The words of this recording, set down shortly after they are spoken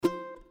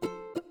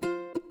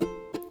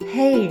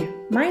Hey,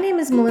 my name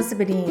is Melissa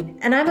Badine,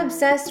 and I'm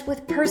obsessed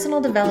with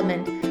personal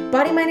development,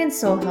 body, mind, and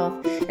soul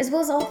health, as well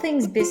as all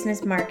things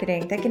business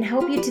marketing that can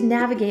help you to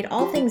navigate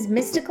all things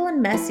mystical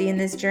and messy in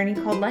this journey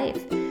called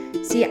life.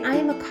 See, I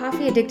am a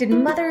coffee addicted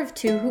mother of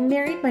two who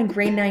married my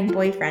grade 9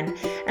 boyfriend,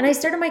 and I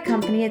started my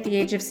company at the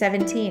age of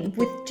 17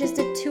 with just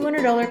a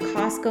 $200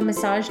 Costco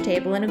massage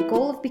table and a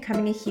goal of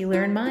becoming a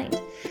healer in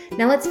mind.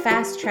 Now let's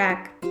fast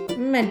track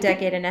a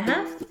decade and a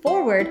half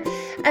forward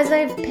as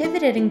I've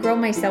pivoted and grown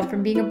myself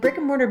from being a brick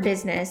and mortar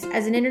business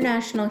as an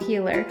international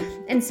healer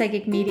and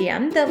psychic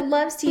medium that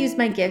loves to use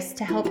my gifts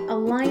to help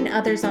align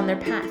others on their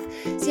path.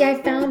 See,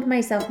 I found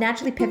myself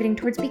naturally pivoting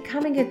towards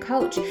becoming a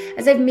coach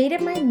as I've made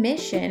it my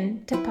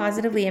mission to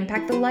positively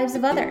impact the lives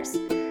of others.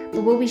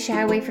 But will we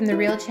shy away from the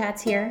real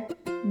chats here?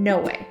 No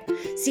way.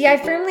 See, I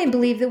firmly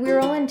believe that we're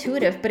all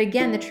intuitive, but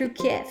again, the true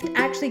gift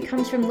actually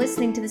comes from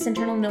listening to this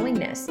internal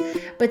knowingness.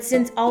 But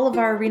since all of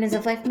our arenas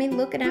of life may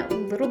look at a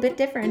little bit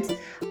different,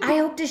 I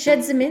hope to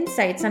shed some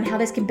insights on how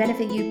this can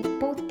benefit you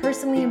both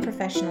personally and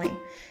professionally.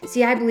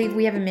 See, I believe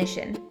we have a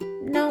mission.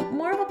 No,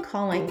 more of a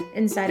calling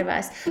inside of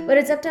us, but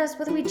it's up to us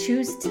whether we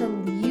choose to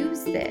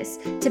use this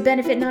to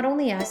benefit not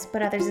only us,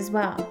 but others as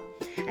well.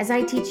 As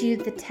I teach you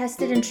the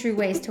tested and true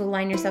ways to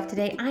align yourself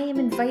today, I am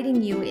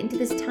inviting you into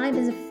this time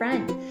as a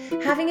friend,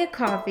 having a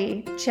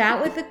coffee,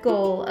 chat with the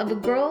goal of a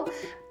girl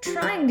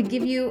trying to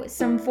give you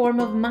some form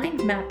of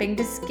mind mapping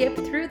to skip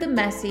through the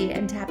messy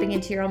and tapping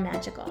into your own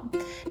magical.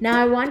 Now,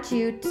 I want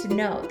you to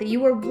know that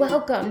you are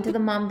welcome to the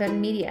Mom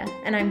Bun Media,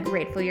 and I'm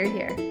grateful you're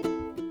here.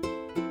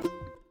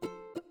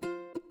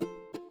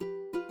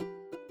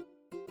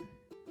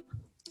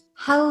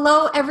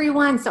 Hello,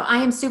 everyone. So I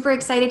am super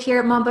excited here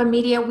at Mamba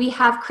Media. We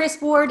have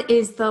Chris Ward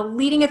is the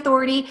leading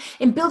authority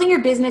in building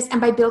your business and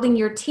by building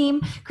your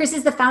team. Chris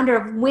is the founder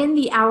of Win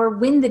the Hour,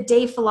 Win the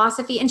Day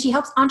philosophy, and she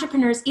helps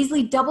entrepreneurs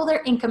easily double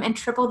their income and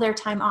triple their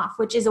time off,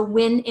 which is a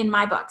win in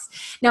my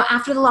books. Now,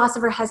 after the loss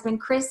of her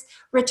husband, Chris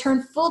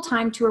returned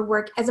full-time to her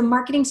work as a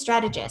marketing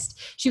strategist.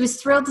 She was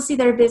thrilled to see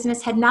that her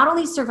business had not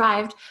only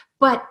survived,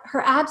 but her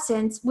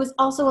absence was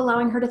also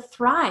allowing her to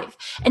thrive.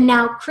 And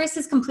now Chris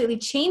has completely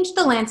changed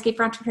the landscape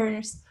for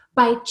entrepreneurs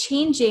by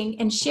changing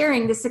and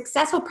sharing the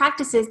successful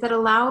practices that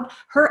allowed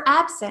her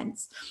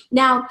absence.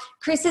 Now,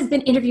 Chris has been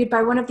interviewed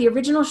by one of the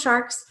original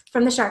sharks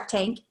from the Shark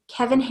Tank,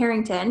 Kevin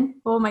Harrington.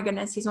 Oh my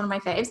goodness, he's one of my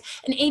faves.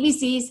 And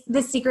ABC's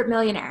The Secret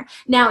Millionaire.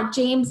 Now,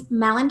 James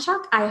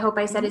Malinchuk, I hope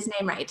I said his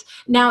name right.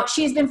 Now,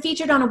 she has been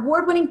featured on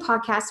award-winning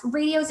podcasts,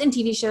 radios, and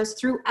TV shows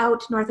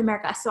throughout North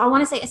America. So I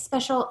want to say a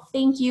special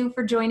thank you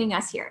for joining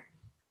us here.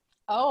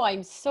 Oh,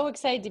 I'm so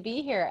excited to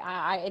be here.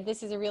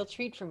 This is a real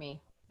treat for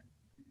me.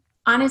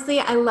 Honestly,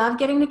 I love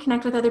getting to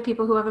connect with other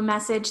people who have a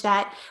message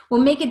that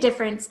will make a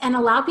difference and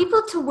allow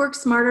people to work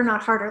smarter,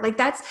 not harder. Like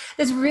that's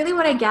really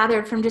what I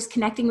gathered from just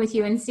connecting with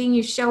you and seeing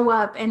you show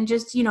up and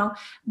just,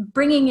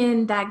 bringing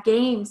in that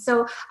game.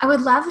 So I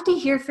would love to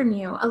hear from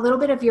you a little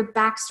bit of your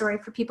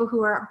backstory for people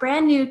who are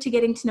brand new to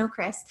getting to know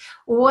Chris.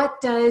 What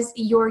does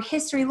your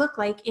history look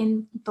like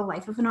in the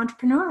life of an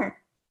entrepreneur?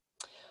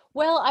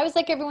 Well, I was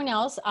like everyone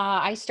else.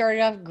 I started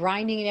off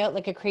grinding it out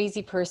like a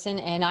crazy person,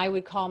 and I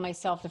would call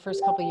myself the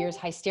first couple of years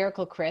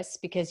hysterical Chris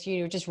because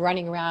just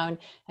running around,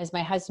 as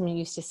my husband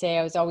used to say,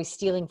 I was always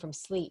stealing from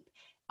sleep.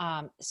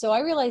 So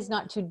I realized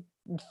not too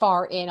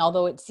far in,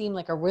 although it seemed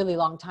like a really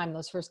long time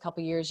those first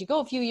couple of years. You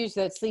go a few years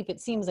without sleep, it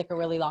seems like a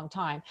really long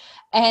time.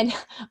 And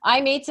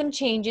I made some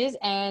changes,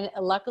 and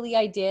luckily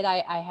I did.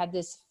 I had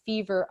this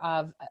fever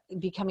of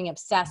becoming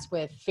obsessed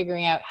with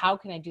figuring out how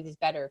can I do this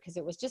better because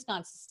it was just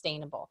not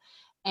sustainable.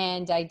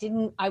 And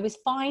I was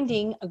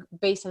finding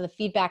based on the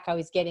feedback I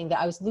was getting that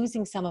I was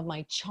losing some of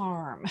my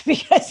charm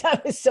because I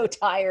was so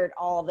tired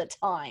all the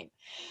time.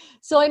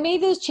 So I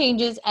made those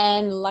changes,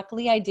 and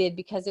luckily I did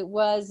because it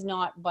was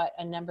not but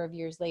a number of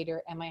years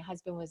later and my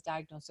husband was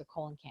diagnosed with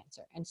colon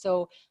cancer. And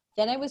so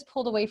then I was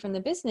pulled away from the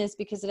business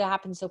because it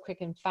happened so quick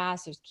and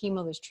fast. There's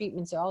chemo, there's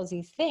treatments, there are all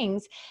these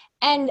things.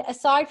 And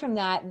aside from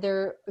that,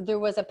 there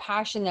was a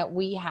passion that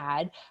we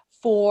had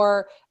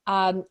for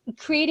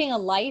creating a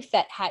life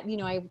that had,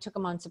 I took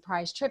them on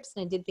surprise trips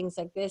and I did things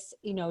like this,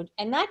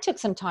 and that took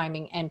some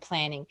timing and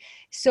planning.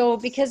 So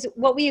because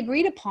what we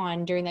agreed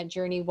upon during that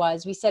journey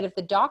was we said, if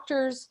the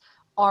doctors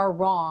are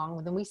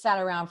wrong, then we sat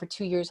around for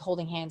 2 years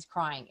holding hands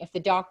crying. If the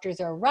doctors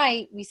are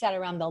right, we sat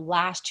around the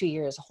last 2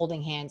 years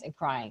holding hands and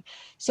crying.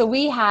 So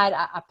we had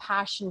a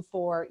passion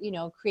for,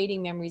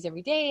 creating memories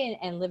every day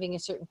and living a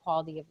certain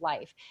quality of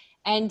life.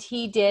 And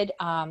he did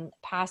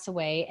pass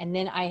away. And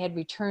then I had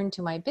returned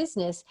to my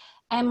business,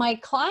 and my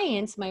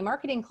clients, my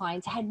marketing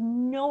clients, had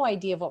no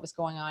idea of what was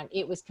going on.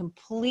 It was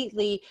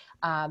completely,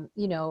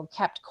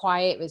 kept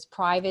quiet. It was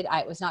private.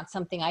 It was not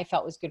something I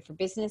felt was good for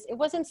business. It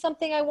wasn't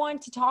something I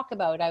wanted to talk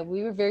about.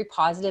 We were very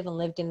positive and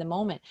lived in the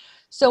moment.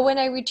 So when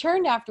I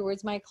returned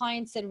afterwards, my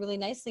clients said really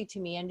nicely to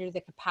me, under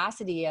the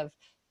capacity of,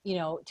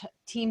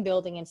 team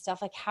building and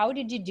stuff, like, how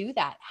did you do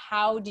that?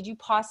 How did you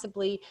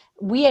possibly,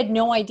 we had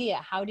no idea.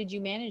 How did you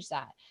manage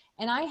that?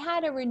 And I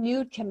had a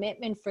renewed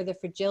commitment for the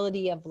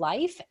fragility of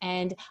life.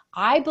 And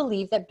I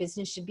believe that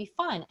business should be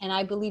fun. And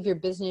I believe your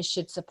business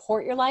should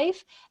support your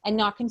life and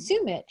not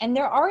consume it. And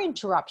there are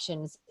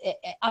interruptions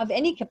of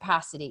any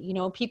capacity. You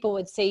know, people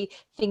would say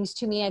things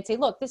to me. I'd say,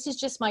 look, this is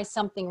just my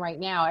something right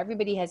now.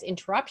 Everybody has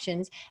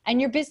interruptions,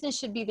 and your business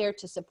should be there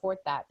to support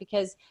that.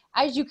 Because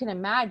as you can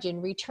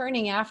imagine,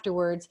 returning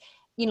afterwards,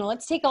 you know,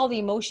 let's take all the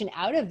emotion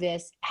out of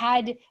this.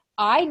 Had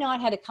I not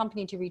had a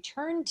company to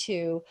return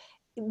to,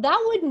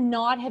 that would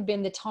not have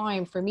been the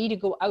time for me to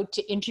go out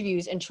to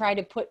interviews and try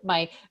to put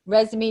my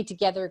resume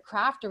together,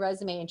 craft a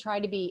resume, and try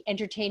to be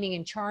entertaining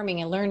and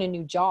charming and learn a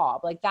new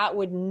job. Like, that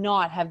would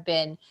not have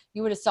been,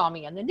 you would have saw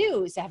me on the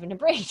news having a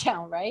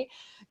breakdown, right?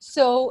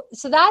 So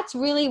that's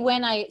really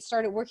when I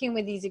started working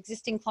with these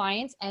existing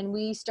clients, and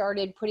we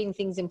started putting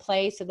things in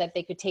place so that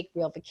they could take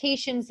real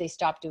vacations. They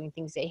stopped doing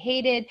things they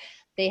hated.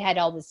 They had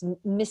all this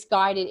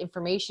misguided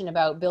information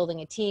about building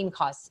a team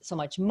costs so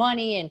much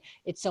money and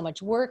it's so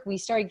much work. We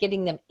started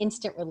getting them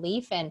instant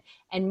relief, and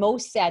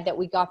most said that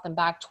we got them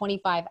back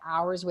 25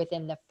 hours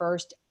within the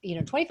first,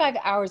 25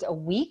 hours a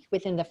week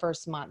within the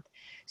first month.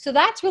 So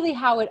that's really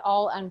how it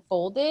all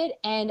unfolded.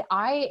 And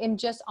I am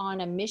just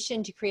on a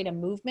mission to create a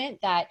movement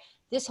that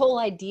this whole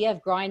idea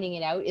of grinding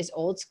it out is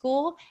old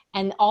school,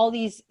 and all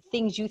these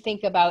things you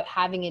think about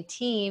having a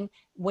team,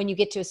 when you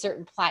get to a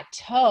certain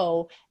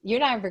plateau, you're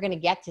not ever going to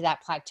get to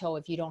that plateau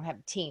if you don't have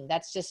a team.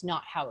 That's just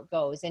not how it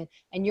goes. And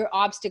your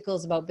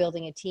obstacles about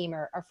building a team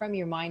are from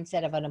your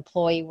mindset of an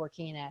employee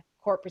working in a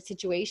corporate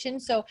situation.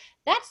 So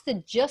that's the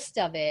gist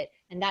of it.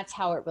 And that's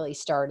how it really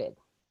started.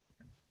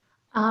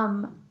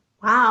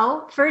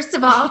 Wow. First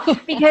of all,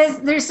 because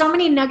there's so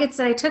many nuggets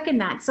that I took in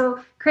that. So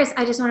Chris,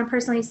 I just want to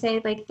personally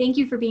say, like, thank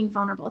you for being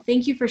vulnerable.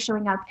 Thank you for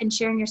showing up and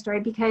sharing your story,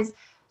 because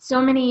so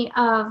many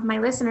of my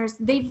listeners,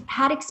 they've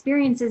had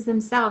experiences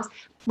themselves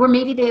where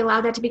maybe they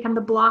allowed that to become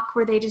the block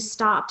where they just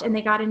stopped and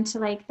they got into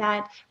like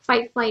that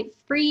fight, flight,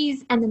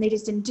 freeze, and then they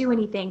just didn't do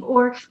anything.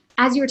 Or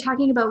as you were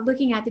talking about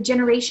looking at the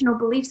generational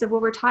beliefs of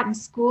what we're taught in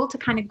school to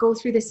kind of go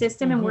through the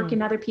system and work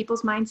in other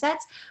people's mindsets,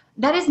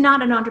 that is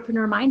not an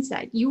entrepreneur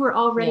mindset. You were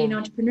already an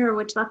entrepreneur,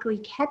 which luckily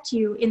kept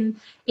you in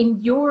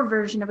your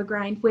version of a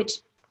grind, which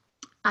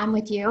I'm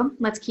with you.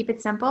 Let's keep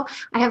it simple.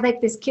 I have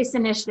like this KISS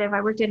initiative. I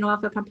worked in an oil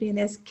field company, and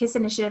this KISS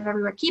initiative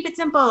everywhere. Keep it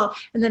simple.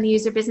 And then they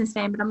use their business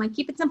name, but I'm like,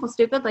 keep it simple,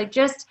 stupid. Like,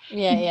 just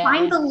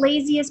find the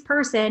laziest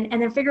person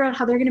and then figure out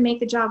how they're going to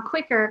make the job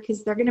quicker,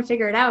 because they're going to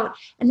figure it out,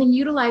 and then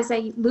utilize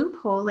that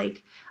loophole.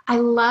 Like, I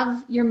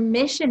love your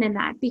mission in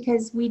that,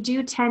 because we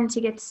do tend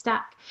to get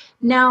stuck.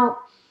 Now,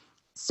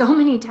 so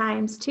many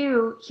times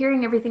too,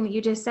 hearing everything that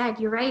you just said,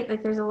 you're right.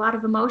 Like, there's a lot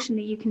of emotion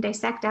that you can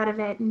dissect out of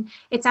it. And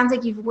it sounds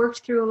like you've worked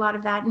through a lot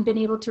of that and been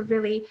able to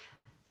really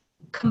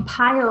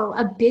compile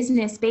a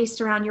business based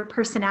around your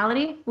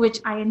personality, which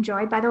I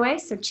enjoy, by the way.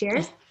 So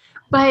cheers.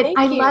 But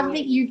I love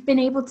that you've been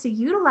able to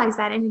utilize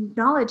that and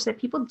acknowledge that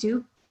people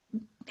do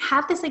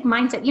have this like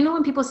mindset. You know,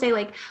 when people say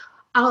like,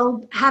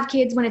 I'll have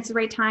kids when it's the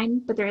right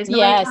time, but there is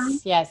no right time.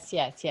 Yes.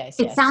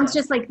 It sounds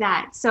just like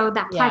that. So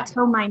that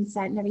plateau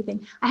mindset and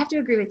everything. I have to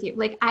agree with you.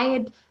 Like, I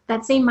had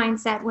that same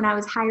mindset when I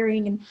was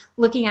hiring and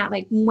looking at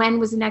like when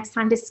was the next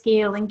time to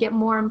scale and get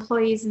more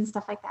employees and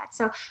stuff like that.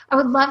 So I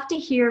would love to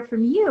hear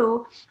from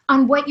you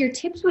on what your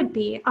tips would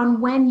be on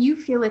when you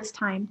feel it's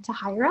time to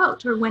hire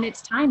out, or when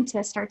it's time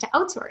to start to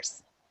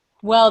outsource.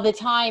 Well, the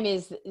time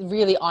is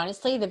really,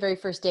 honestly, the very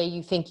first day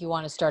you think you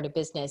want to start a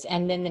business.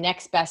 And then the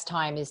next best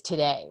time is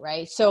today,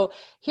 right? So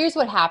here's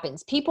what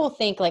happens. People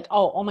think like,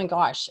 oh my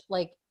gosh,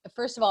 like,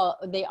 first of all,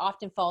 they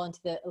often fall into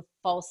the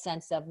false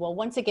sense of, well,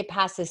 once I get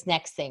past this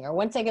next thing, or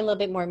once I get a little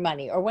bit more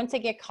money, or once I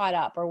get caught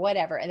up or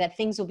whatever, and that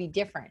things will be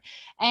different.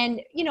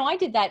 And, I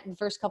did that in the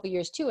first couple of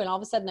years too. And all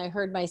of a sudden I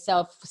heard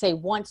myself say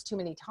once too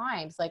many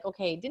times, like,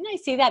 okay, didn't I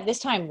say that this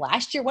time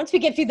last year, once we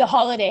get through the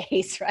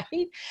holidays,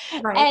 right?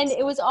 And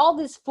it was all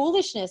this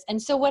foolishness. And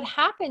so what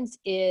happens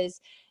is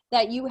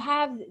that you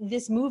have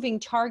this moving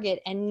target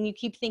and you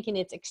keep thinking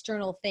it's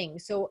external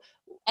things. So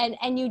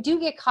and you do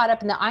get caught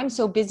up in the, I'm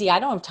so busy, I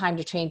don't have time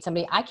to train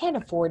somebody, I can't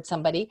afford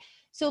somebody.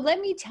 So let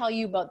me tell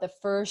you about the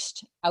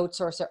first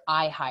outsourcer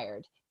I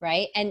hired,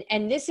 right?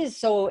 And this is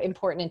so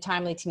important and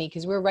timely to me,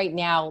 because we're right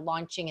now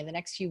launching in the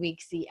next few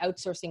weeks the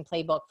outsourcing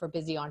playbook for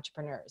busy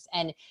entrepreneurs.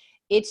 And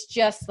it's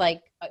just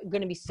like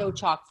going to be so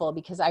chock full,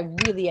 because I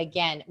really,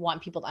 again,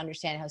 want people to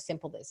understand how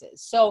simple this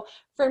is. So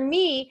for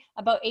me,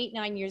 about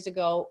 8-9 years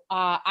ago,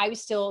 I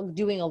was still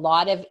doing a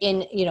lot of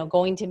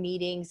going to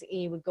meetings.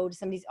 You would go to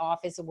somebody's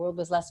office. The world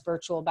was less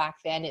virtual back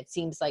then. It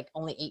seems like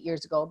only 8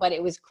 years ago, but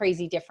it was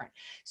crazy different.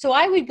 So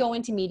I would go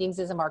into meetings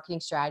as a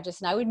marketing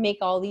strategist, and I would make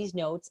all these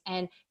notes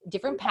and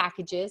different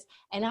packages.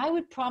 And I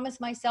would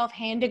promise myself,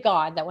 hand to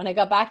God, that when I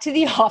got back to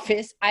the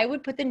office, I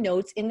would put the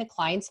notes in the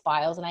client's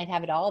files and I'd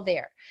have it all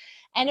there.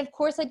 And of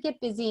course, I'd get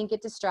busy and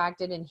get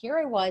distracted. And here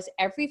I was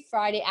every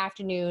Friday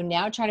afternoon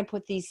now trying to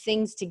put these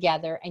things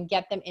together and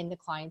get them in the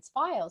client's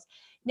files.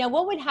 Now,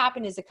 what would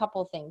happen is a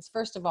couple of things.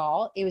 First of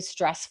all, it was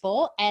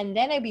stressful. And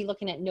then I'd be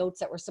looking at notes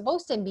that were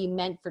supposed to be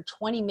meant for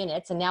 20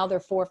 minutes. And now they're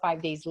 4 or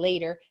 5 days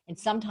later, and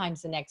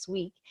sometimes the next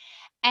week.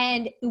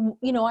 And,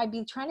 I'd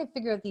be trying to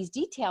figure out these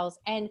details.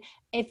 And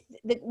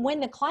when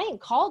the client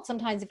called,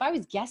 sometimes if I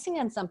was guessing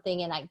on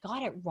something and I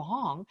got it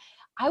wrong,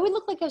 I would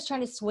look like I was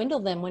trying to swindle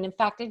them when in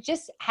fact I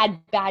just had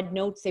bad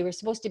notes. They were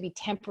supposed to be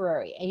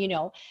temporary,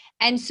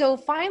 And so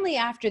finally,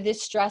 after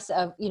this stress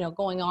of,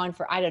 going on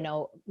for, I don't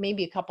know,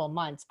 maybe a couple of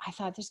months, I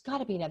thought there's got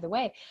to be another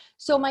way.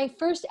 So my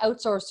first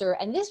outsourcer,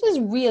 and this was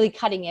really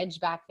cutting edge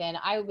back then.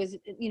 I was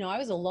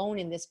alone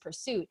in this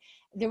pursuit.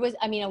 I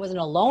wasn't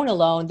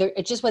alone.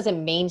 It just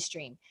wasn't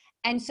mainstream.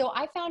 And so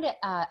I found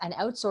an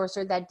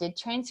outsourcer that did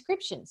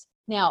transcriptions.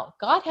 Now,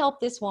 God help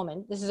this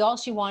woman. This is all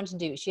she wanted to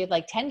do. She had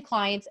like 10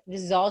 clients.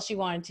 This is all she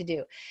wanted to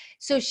do.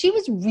 So she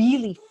was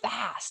really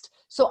fast.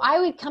 So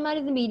I would come out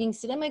of the meeting,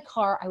 sit in my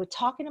car. I would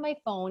talk into my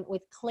phone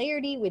with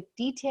clarity, with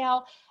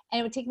detail, and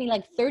it would take me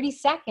like 30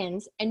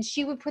 seconds. And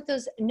she would put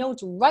those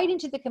notes right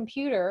into the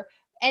computer.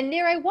 And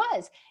there I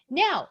was.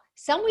 Now,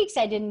 some weeks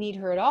I didn't need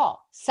her at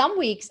all. Some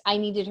weeks I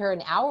needed her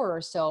an hour or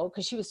so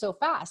because she was so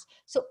fast.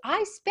 So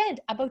I spent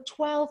about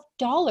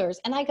 $12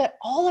 and I got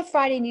all of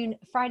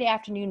Friday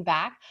afternoon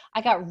back.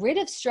 I got rid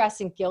of stress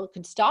and guilt,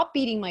 could stop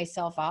beating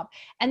myself up.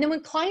 And then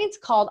when clients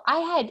called, I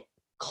had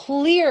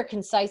clear,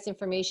 concise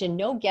information,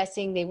 no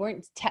guessing. They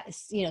weren't,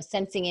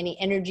 sensing any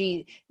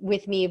energy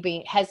with me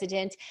being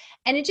hesitant.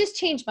 And it just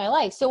changed my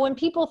life. So when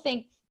people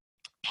think,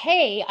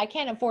 hey, I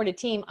can't afford a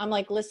team, I'm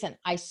like, listen,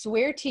 I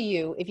swear to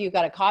you, if you've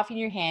got a coffee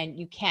in your hand,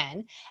 you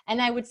can. And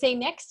I would say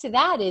next to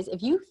that is,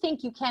 if you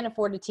think you can't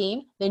afford a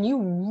team, then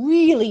you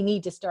really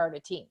need to start a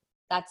team.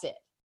 That's it.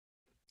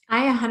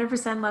 I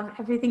 100% love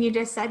everything you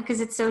just said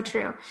because it's so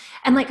true.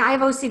 And like I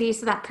have OCD,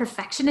 so that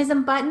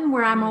perfectionism button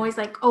where I'm always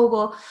like, oh,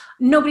 well,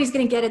 nobody's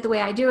going to get it the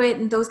way I do it.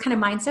 And those kind of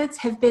mindsets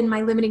have been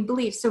my limiting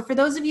beliefs. So for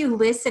those of you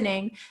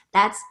listening,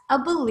 that's a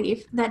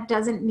belief that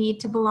doesn't need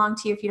to belong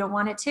to you if you don't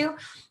want it to.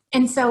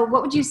 And so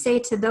what would you say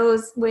to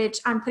those, which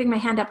I'm putting my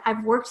hand up,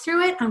 I've worked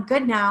through it, I'm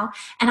good now,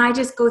 and I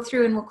just go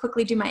through and will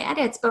quickly do my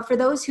edits. But for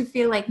those who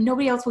feel like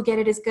nobody else will get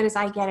it as good as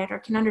I get it or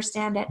can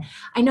understand it,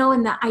 I know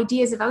in the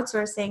ideas of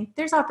outsourcing,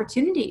 there's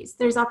opportunities.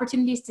 There's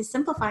opportunities to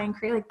simplify and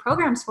create like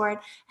programs for it.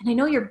 And I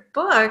know your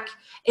book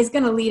is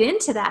going to lead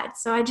into that.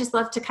 So I just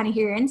love to kind of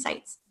hear your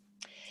insights.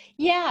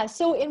 Yeah.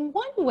 So in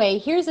one way,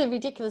 here's a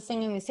ridiculous thing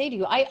I'm going to say to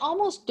you. I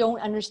almost don't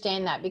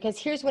understand that, because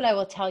here's what I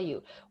will tell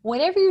you.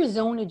 Whatever your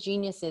zone of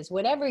genius is,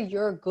 whatever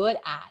you're good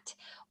at,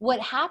 what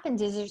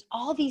happens is there's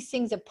all these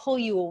things that pull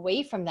you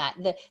away from that.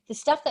 The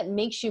stuff that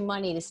makes you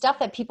money, the stuff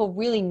that people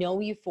really know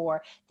you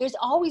for, there's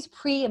always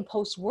pre and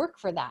post work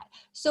for that.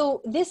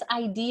 So this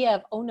idea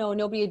of, oh no,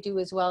 nobody will do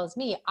as well as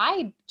me,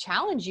 I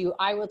challenge you.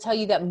 I will tell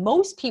you that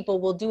most people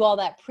will do all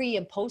that pre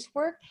and post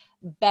work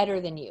better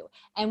than you.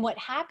 And what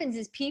happens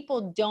is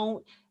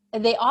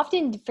they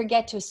often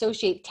forget to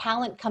associate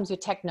talent comes with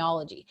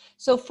technology.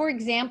 So for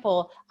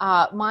example,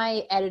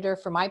 my editor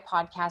for my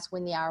podcast,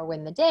 Win the Hour,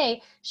 Win the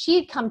Day, she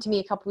had come to me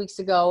a couple weeks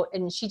ago,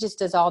 and she just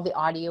does all the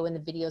audio and the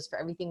videos for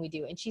everything we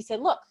do. And she said,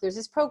 look, there's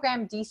this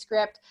program,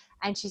 Descript.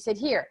 And she said,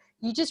 here,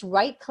 you just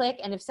right click.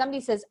 And if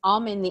somebody says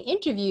in the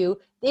interview,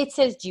 it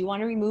says, do you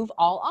want to remove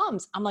all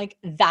ums? I'm like,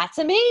 that's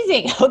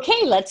amazing.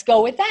 Okay, let's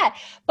go with that.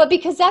 But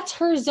because that's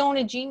her zone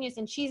of genius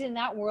and she's in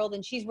that world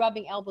and she's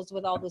rubbing elbows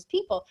with all those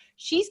people,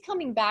 she's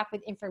coming back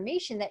with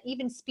information that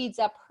even speeds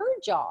up her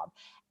job.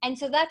 And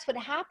so that's what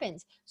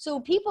happens. So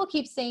people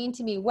keep saying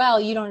to me,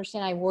 well, you don't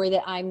understand. I worry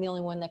that I'm the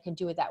only one that can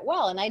do it that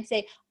well. And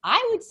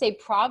I would say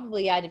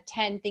probably out of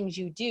 10 things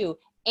you do,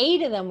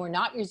 8 of them were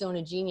not your zone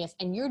of genius,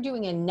 and you're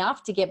doing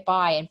enough to get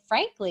by. And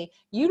frankly,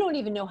 you don't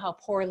even know how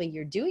poorly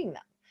you're doing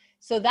them.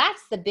 So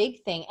that's the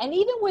big thing. And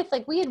even with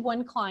we had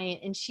one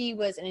client and she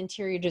was an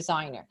interior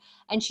designer,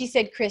 and she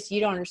said, Chris, you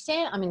don't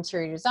understand. I'm an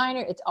interior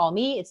designer. It's all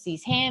me. It's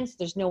these hands.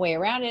 There's no way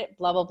around it,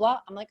 blah, blah, blah.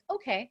 I'm like,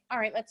 okay, all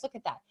right, let's look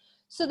at that.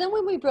 So then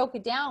when we broke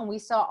it down, we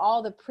saw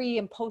all the pre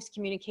and post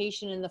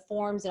communication and the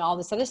forms and all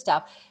this other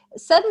stuff.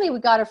 Suddenly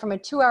we got her from a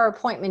 2-hour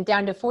appointment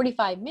down to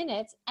 45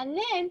 minutes. And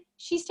then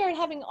she started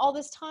having all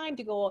this time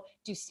to go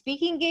do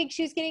speaking gigs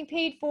she was getting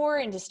paid for,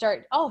 and to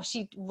start,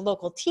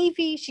 local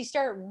TV. She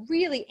started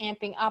really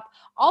amping up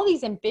all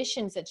these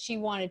ambitions that she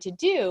wanted to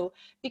do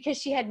because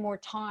she had more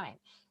time.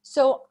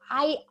 So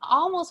I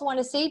almost want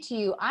to say to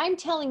you, I'm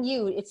telling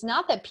you, it's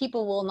not that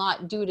people will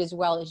not do it as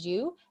well as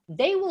you.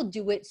 They will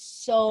do it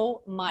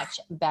so much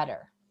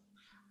better.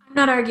 I'm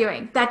not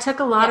arguing. That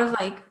took a lot of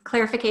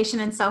clarification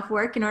and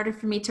self-work in order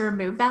for me to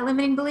remove that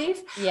limiting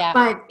belief. Yeah.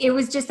 But it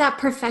was just that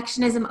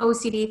perfectionism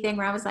OCD thing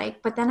where I was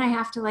like, but then I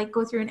have to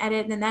go through and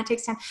edit, and then that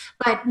takes time.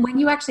 But when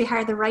you actually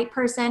hire the right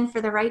person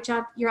for the right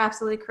job, you're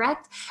absolutely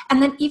correct.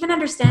 And then even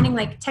understanding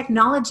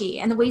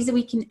technology and the ways that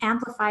we can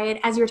amplify it,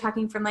 as you were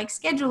talking from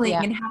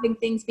scheduling and having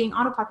things being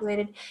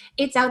auto-populated,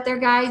 it's out there,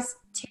 guys.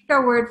 Take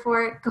our word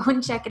for it. Go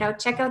and check it out.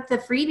 Check out the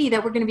freebie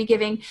that we're going to be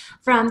giving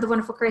from the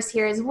wonderful Chris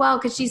here as well,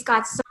 because she's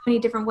got so many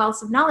different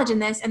wealths of knowledge in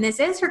this, and this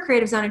is her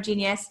creative zone of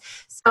genius.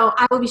 So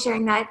I will be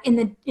sharing that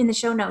in the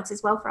show notes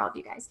as well for all of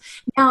you guys.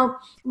 Now,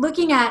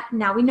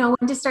 now we know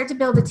when to start to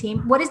build a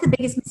team. What is the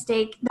biggest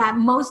mistake that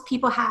most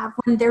people have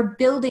when they're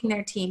building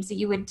their teams that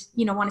you would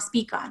want to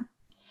speak on?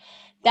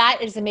 That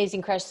is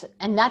amazing, Chris.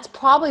 And that's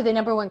probably the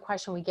number one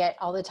question we get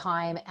all the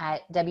time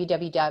at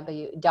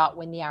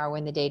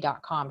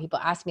www.winthehourwintheday.com. People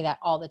ask me that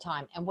all the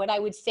time. And what I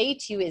would say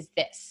to you is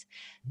this.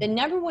 The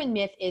number one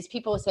myth is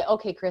people will say,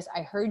 okay, Chris,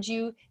 I heard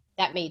you.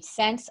 That made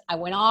sense. I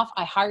went off.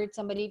 I hired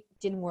somebody.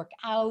 Didn't work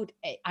out.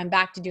 I'm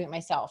back to doing it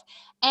myself.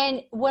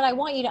 And what I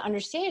want you to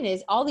understand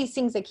is all these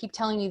things that keep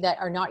telling you that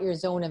are not your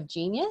zone of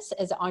genius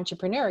as an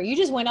entrepreneur, you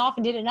just went off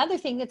and did another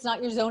thing that's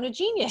not your zone of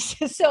genius.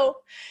 So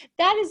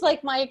that is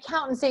like my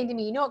accountant saying to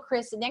me, you know what,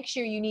 Chris, next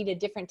year you need a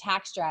different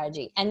tax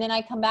strategy. And then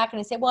I come back and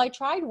I say, well, I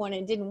tried one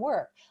and it didn't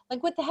work.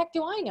 Like, what the heck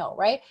do I know,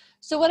 right?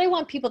 So what I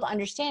want people to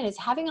understand is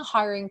having a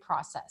hiring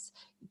process,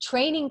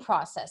 training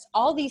process,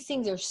 all these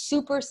things are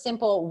super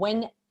simple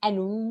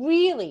and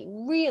really,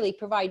 really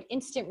provide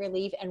instant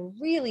relief and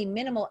really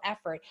minimal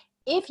effort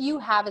if you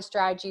have a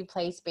strategy in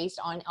place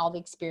based on all the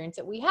experience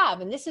that we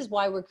have. And this is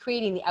why we're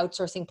creating the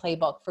outsourcing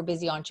playbook for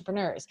busy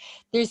entrepreneurs.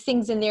 There's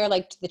things in there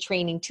like the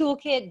training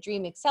toolkit,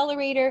 Dream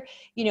Accelerator,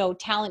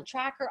 talent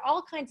tracker,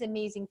 all kinds of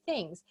amazing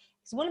things.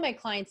 Because one of my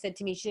clients said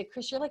to me, she said,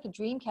 Chris, you're like a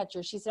dream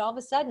catcher. She said, all of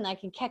a sudden I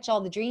can catch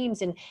all the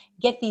dreams and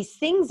get these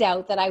things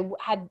out that I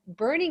had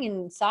burning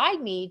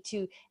inside me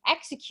to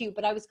execute,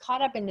 but I was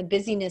caught up in the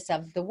busyness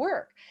of the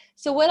work.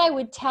 So what I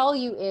would tell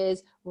you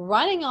is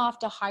running off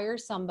to hire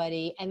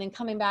somebody and then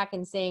coming back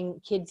and saying,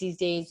 kids these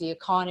days, the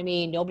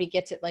economy, nobody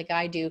gets it like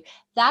I do.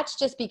 That's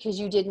just because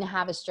you didn't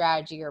have a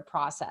strategy or a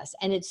process.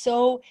 And it's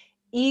so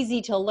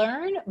easy to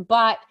learn,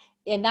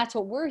 and that's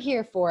what we're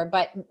here for.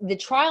 But the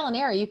trial and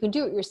error, you can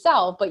do it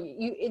yourself, but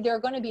there are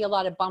going to be a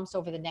lot of bumps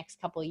over the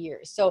next couple of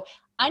years. So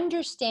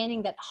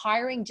understanding that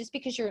hiring, just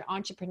because you're an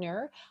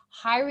entrepreneur,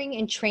 hiring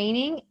and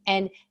training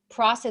and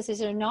processes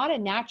are not a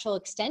natural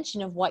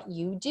extension of what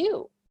you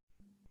do.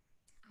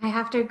 I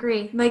have to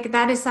agree. Like,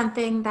 that is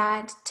something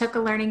that took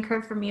a learning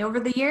curve for me over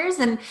the years,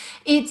 and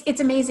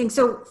it's amazing.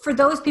 So for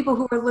those people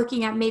who are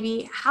looking at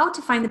maybe how to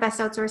find the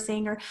best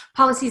outsourcing or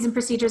policies and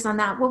procedures on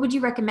that, what would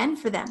you recommend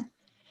for them?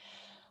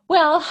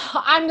 Well,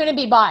 I'm going to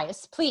be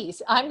biased,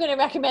 please. I'm going to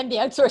recommend the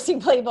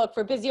outsourcing playbook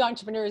for busy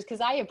entrepreneurs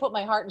because I have put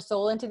my heart and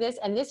soul into this,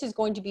 and this is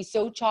going to be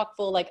so chock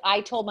full. Like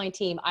I told my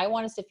team, I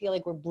want us to feel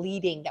like we're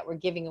bleeding, that we're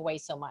giving away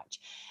so much.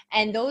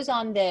 And those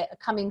on the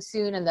coming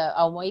soon and the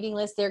waiting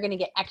list, they're going to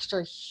get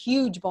extra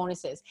huge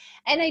bonuses.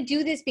 And I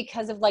do this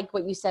because of like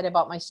what you said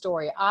about my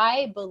story.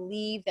 I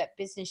believe that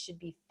business should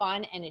be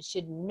fun and it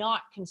should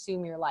not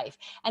consume your life,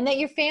 and that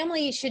your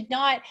family should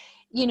not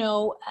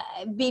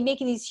be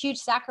making these huge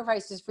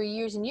sacrifices for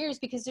years and years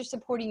because they're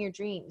supporting your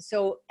dreams.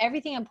 So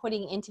everything I'm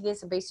putting into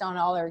this based on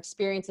all our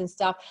experience and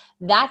stuff,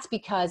 that's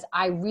because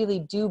I really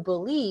do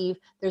believe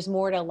there's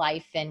more to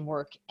life than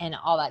work and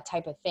all that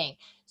type of thing.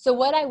 So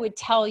what I would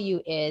tell you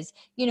is,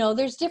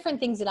 there's different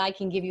things that I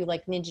can give you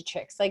like ninja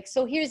tricks. Like,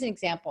 so here's an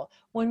example.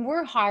 When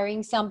we're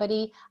hiring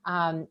somebody,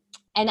 and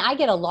I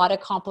get a lot of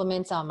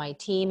compliments on my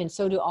team and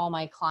so do all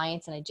my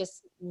clients. And I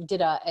just did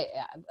a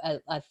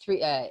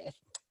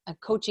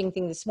coaching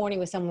thing this morning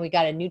with someone. We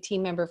got a new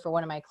team member for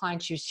one of my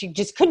clients. She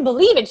just couldn't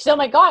believe it. She said, oh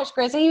my gosh,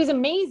 Chris, he was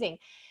amazing.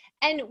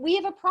 And we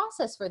have a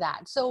process for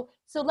that. So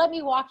let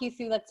me walk you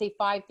through, let's say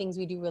 5 things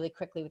we do really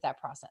quickly with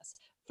that process.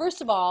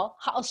 First of all,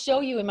 I'll show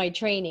you in my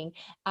training,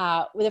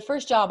 with the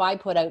first job I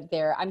put out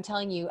there, I'm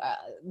telling you,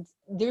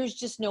 there's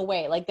just no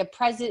way. Like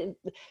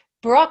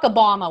Barack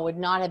Obama would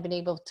not have been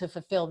able to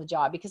fulfill the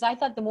job because I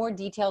thought the more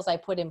details I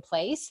put in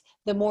place,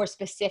 the more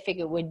specific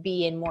it would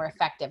be and more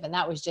effective. And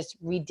that was just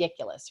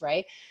ridiculous,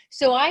 right?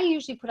 So I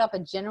usually put up a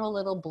general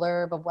little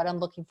blurb of what I'm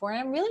looking for. And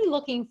I'm really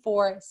looking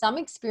for some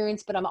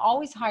experience, but I'm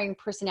always hiring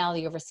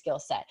personality over skill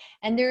set.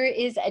 And there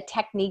is a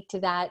technique to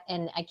that.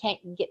 And I can't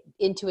get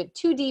into it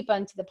too deep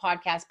onto the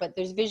podcast, but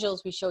there's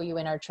visuals we show you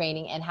in our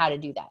training and how to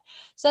do that.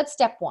 So that's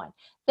step 1.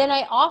 Then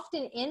I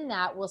often in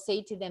that will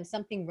say to them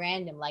something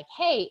random like,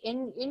 hey,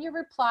 in your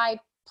reply,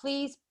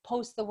 please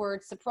post the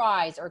word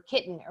surprise or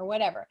kitten or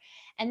whatever.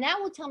 And that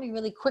will tell me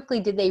really quickly,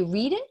 did they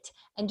read it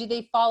and do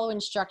they follow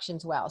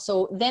instructions well?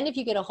 So then if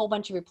you get a whole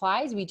bunch of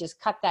replies, we just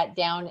cut that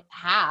down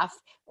half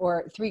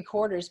or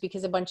 3/4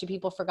 because a bunch of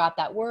people forgot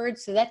that word.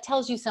 So that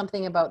tells you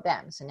something about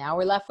them. So now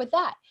we're left with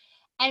that.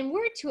 And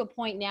we're to a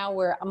point now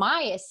where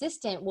my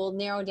assistant will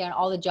narrow down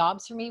all the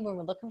jobs for me when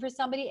we're looking for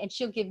somebody, and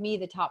she'll give me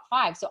the top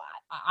 5. So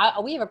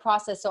we have a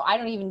process, so I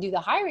don't even do the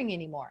hiring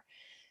anymore.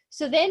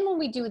 So then when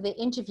we do the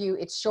interview,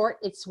 it's short,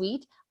 it's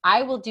sweet.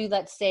 I will do,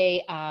 let's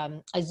say,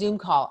 a Zoom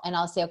call, and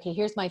I'll say, okay,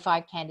 here's my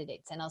 5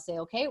 candidates. And I'll say,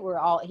 okay,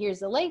 here's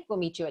the link. We'll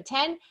meet you at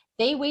 10.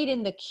 They wait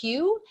in the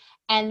queue,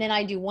 and then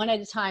I do one at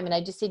a time. And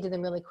I just say to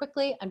them really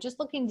quickly, I'm just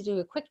looking to do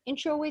a quick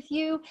intro with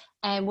you,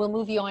 and we'll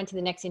move you on to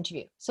the next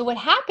interview. So what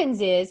happens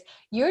is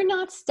you're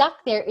not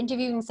stuck there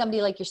interviewing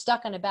somebody like you're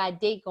stuck on a bad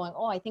date going,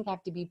 oh, I think I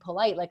have to be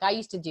polite. Like I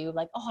used to do,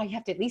 like, oh, I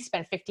have to at least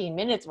spend 15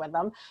 minutes with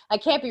them. I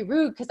can't be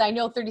rude because I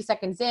know 30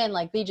 seconds in,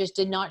 like they just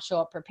did not show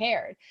up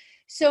prepared.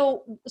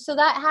 So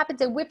that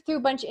happens. I whip through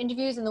a bunch of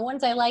interviews, and the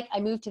ones I like, I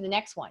move to the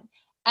next one.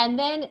 And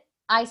then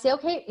I say,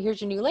 okay,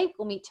 here's your new link.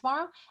 We'll meet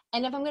tomorrow.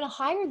 And if I'm going to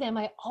hire them,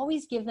 I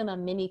always give them a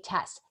mini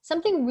test,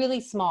 something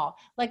really small.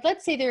 Like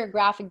let's say they're a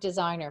graphic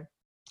designer.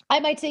 I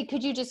might say,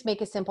 could you just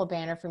make a simple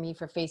banner for me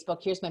for Facebook?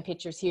 Here's my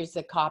pictures. Here's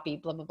the copy,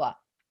 blah, blah, blah.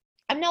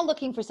 I'm not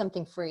looking for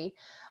something free.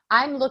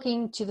 I'm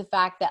looking to the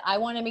fact that I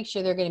want to make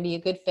sure they're going to be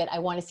a good fit. I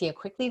want to see how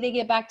quickly they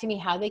get back to me,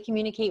 how they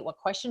communicate, what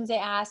questions they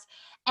ask.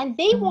 And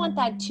they want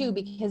that too,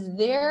 because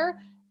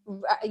their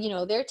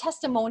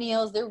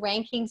testimonials, their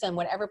rankings on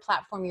whatever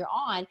platform you're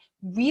on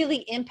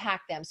really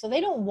impact them. So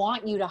they don't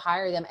want you to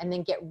hire them and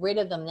then get rid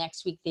of them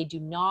next week. They do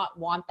not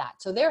want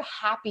that. So they're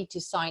happy to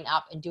sign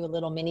up and do a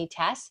little mini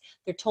test.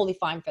 They're totally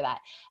fine for that.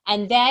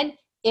 And then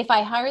if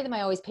I hire them,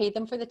 I always pay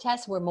them for the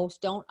test. Where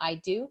most don't,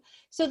 I do.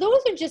 So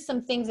those are just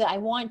some things that I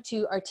want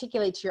to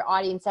articulate to your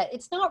audience, that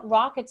it's not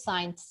rocket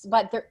science,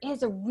 but there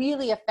is a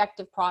really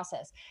effective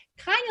process.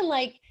 Kind of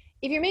like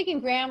if you're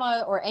making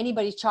grandma or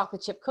anybody's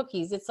chocolate chip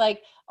cookies, it's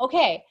like,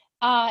 okay,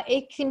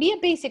 it can be a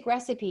basic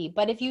recipe,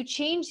 but if you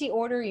change the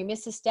order, you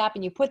miss a step,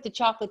 and you put the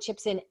chocolate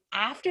chips in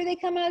after they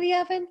come out of the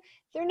oven,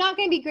 they're not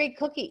going to be great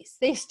cookies.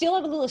 They still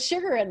have a little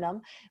sugar in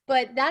them.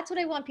 But that's what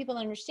I want people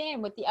to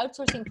understand with the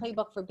outsourcing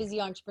playbook for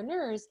busy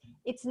entrepreneurs.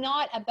 It's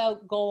not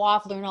about go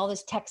off, learn all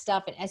this tech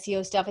stuff and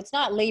SEO stuff. It's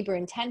not labor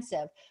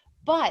intensive,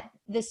 but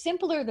the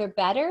simpler, the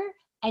better.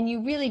 And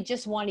you really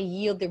just want to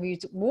yield the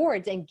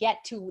rewards and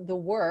get to the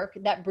work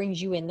that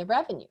brings you in the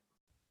revenue.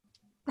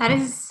 That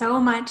is so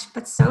much,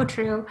 but so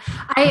true.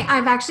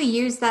 I've actually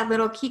used that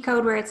little key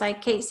code where it's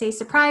like, Kate, say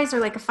surprise, or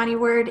like a funny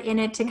word in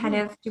it to kind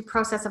of do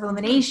process of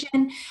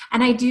elimination.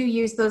 And I do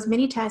use those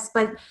mini tests,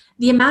 but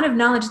the amount of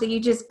knowledge that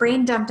you just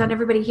brain dumped on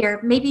everybody here,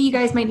 maybe you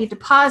guys might need to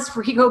pause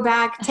before you go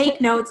back,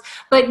 take notes,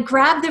 but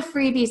grab the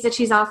freebies that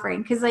she's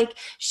offering. Cause like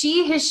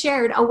she has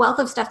shared a wealth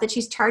of stuff that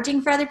she's charging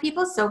for other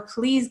people. So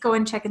please go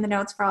and check in the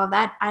notes for all of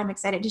that. I'm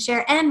excited to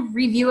share and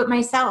review it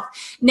myself.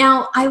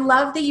 Now, I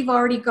love that you've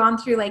already gone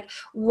through like,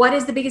 what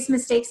is the biggest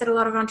mistakes that a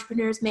lot of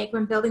entrepreneurs make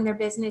when building their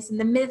business and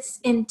the myths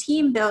in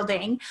team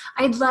building.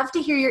 I'd love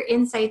to hear your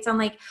insights on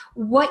like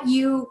what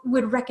you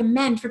would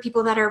recommend for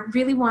people that are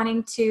really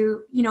wanting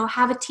to,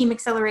 have a team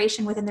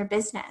acceleration within their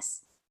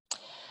business.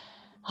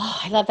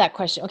 Oh, I love that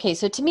question. Okay.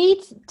 So to me,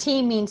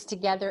 team means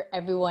together,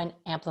 everyone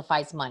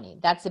amplifies money.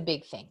 That's a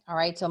big thing. All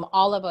right. So I'm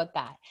all about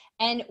that.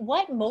 And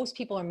what most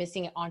people are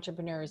missing at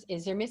entrepreneurs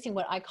is they're missing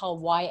what I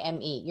call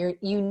YME.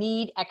 You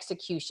need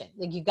execution.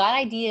 Like you got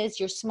ideas,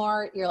 you're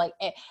smart, you're like,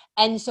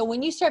 and so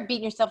when you start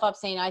beating yourself up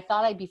saying, I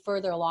thought I'd be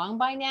further along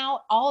by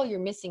now, all you're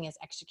missing is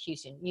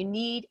execution. You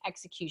need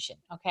execution.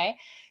 Okay.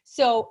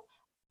 So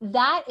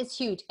that is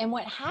huge. And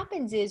what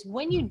happens is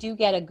when you do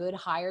get a good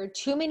hire,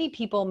 too many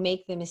people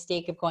make the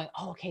mistake of going,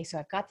 oh, okay, so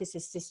I've got this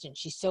assistant.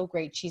 She's so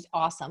great. She's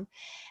awesome.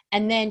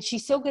 And then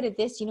she's so good at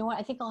this. You know what?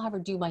 I think I'll have her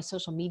do my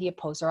social media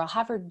posts, or I'll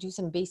have her do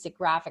some basic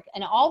graphic.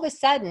 And all of a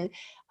sudden,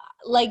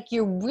 like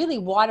you're really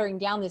watering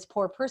down this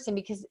poor person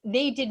because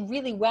they did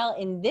really well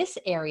in this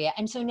area.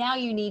 And so now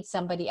you need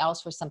somebody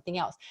else for something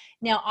else.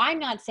 Now, I'm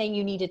not saying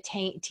you need a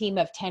team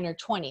of 10 or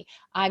 20.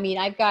 I mean,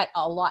 I've got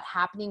a lot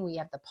happening. We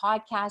have the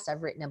podcast.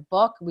 I've written a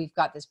book. We've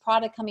got this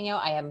product coming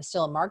out. I am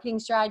still a marketing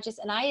strategist,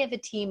 and I have a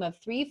team of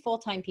 3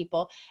 full-time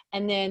people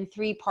and then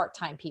 3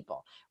 part-time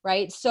people,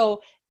 right?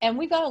 So, and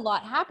we've got a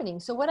lot happening.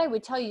 So what I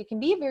would tell you, it can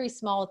be a very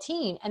small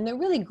team. And the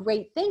really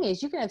great thing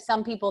is you can have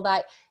some people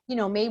that,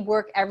 may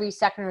work every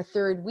second or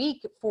third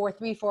week for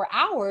 3-4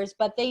 hours,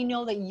 but they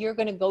know that you're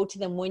going to go to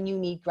them when you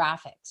need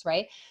graphics,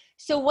 right?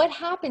 So what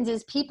happens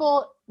is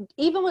people,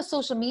 even with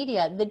social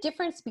media, the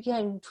difference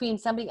between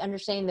somebody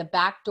understanding the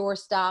backdoor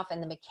stuff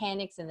and the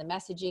mechanics and the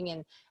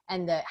messaging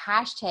and the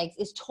hashtags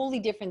is totally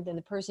different than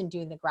the person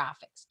doing the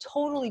graphics,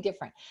 totally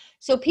different.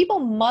 So people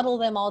muddle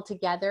them all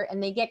together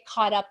and they get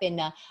caught up in,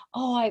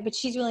 but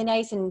she's really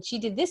nice and she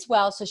did this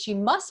well, so she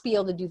must be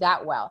able to do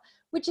that well.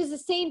 Which is the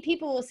same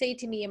people will say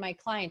to me and my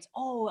clients,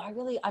 oh, I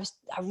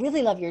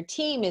really love your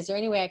team. Is there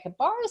any way I could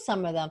borrow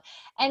some of them?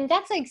 And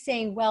that's like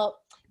saying, well,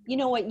 you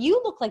know what?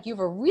 You look like you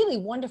have a really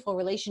wonderful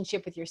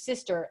relationship with your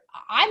sister.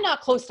 I'm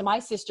not close to my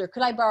sister.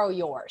 Could I borrow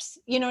yours?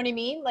 You know what I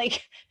mean?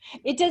 Like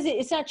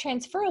it's not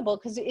transferable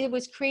because it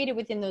was created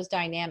within those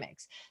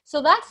dynamics.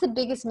 So that's the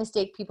biggest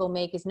mistake people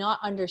make, is not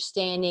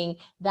understanding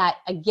that,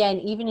 again,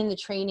 even in the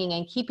training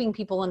and keeping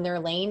people in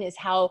their lane is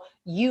how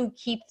you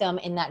keep them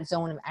in that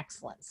zone of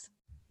excellence.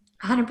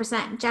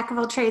 100%. Jack of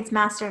all trades,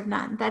 master of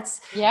none. That's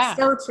Yeah.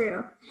 So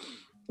true.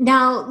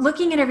 Now,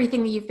 looking at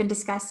everything that you've been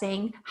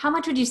discussing, how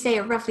much would you say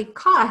it roughly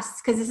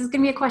costs? Because this is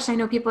going to be a question I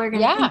know people are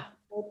going to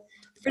think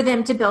for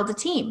them to build a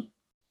team.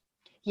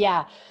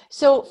 Yeah.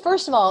 So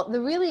first of all, the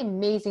really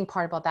amazing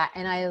part about that,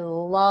 and I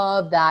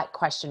love that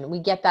question. We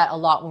get that a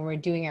lot when we're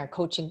doing our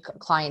coaching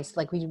clients,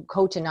 like we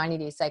coach in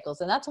 90-day cycles.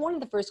 And that's one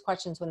of the first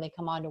questions when they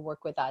come on to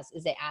work with us,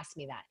 is they ask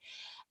me that.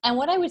 And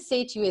what I would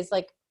say to you is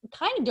like,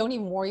 kind of don't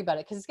even worry about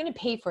it because it's going to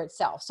pay for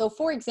itself. So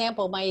for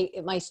example,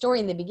 my story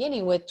in the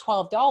beginning with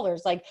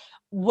 $12, like,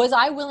 was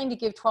I willing to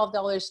give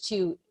 $12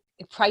 to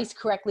price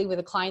correctly with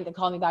a client that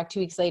called me back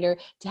 2 weeks later,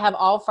 to have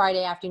all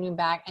Friday afternoon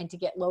back and to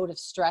get load of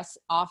stress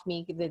off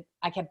me that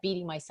I kept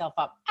beating myself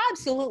up?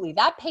 Absolutely.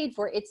 That paid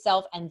for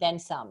itself and then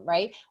some,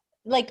 right?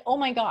 like, oh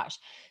my gosh.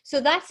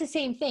 So that's the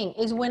same thing,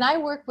 is when I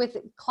work with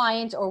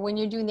clients, or when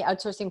you're doing the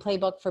outsourcing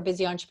playbook for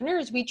busy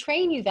entrepreneurs, we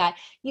train you that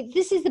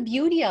this is the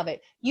beauty of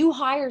it. You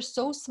hire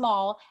so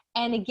small.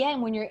 And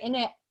again, when you're in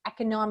an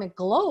economic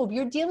globe,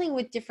 you're dealing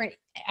with different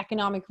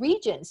economic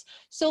regions.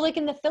 So like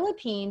in the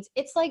Philippines,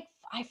 it's like,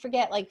 I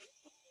forget, like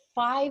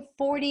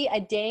 5.40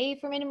 a day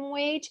for minimum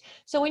wage.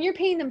 So when you're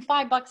paying them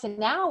 $5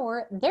 an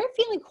hour, they're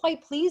feeling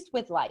quite pleased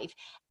with life.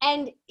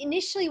 And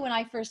initially, when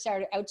I first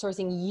started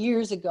outsourcing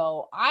years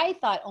ago, I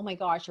thought, oh my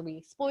gosh, are we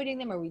exploiting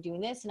them? Are we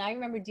doing this? And I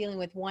remember dealing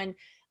with one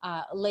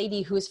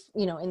lady who was,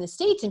 in the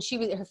States, and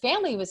her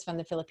family was from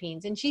the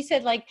Philippines. And she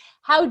said, like,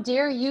 how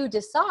dare you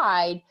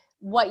decide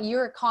what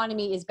your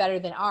economy is better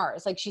than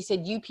ours? Like, she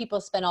said, you people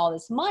spend all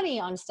this money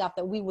on stuff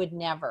that we would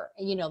never,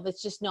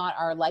 that's just not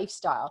our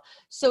lifestyle.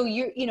 So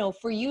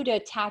for you to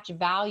attach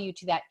value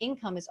to that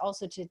income is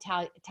also to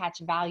attach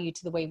value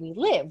to the way we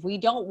live. We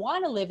don't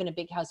want to live in a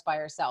big house by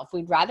ourselves.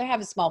 We'd rather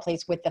have a small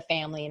place with the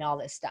family and all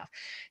this stuff.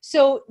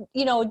 So,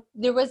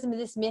 there was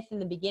this myth in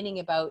the beginning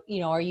about,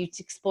 are you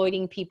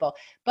exploiting people?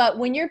 But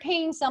when you're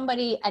paying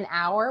somebody an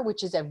hour,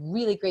 which is a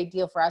really great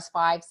deal for us,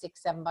 $5, $6,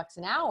 $7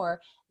 an hour,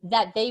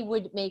 that they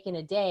would make in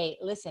a day,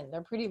 listen,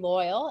 they're pretty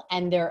loyal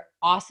and they're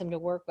awesome to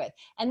work with.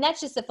 And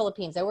that's just the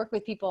Philippines. I work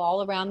with people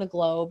all around the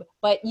globe,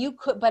 but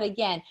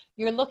again,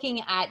 you're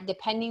looking at,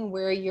 depending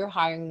where you're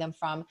hiring them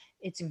from,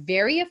 it's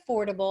very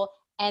affordable.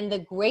 And the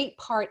great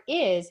part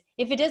is,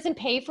 if it doesn't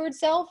pay for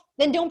itself,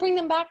 then don't bring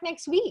them back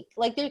next week.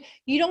 Like,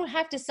 you don't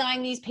have to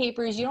sign these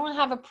papers. You don't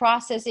have a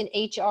process in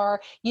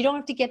HR. You don't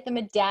have to get them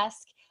a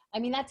desk. I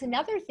mean, that's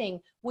another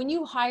thing. When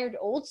you hired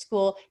old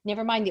school,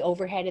 never mind the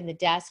overhead and the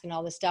desk and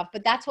all this stuff,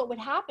 but that's what would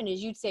happen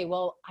is you'd say,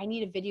 well, I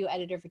need a video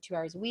editor for 2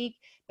 hours a week,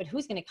 but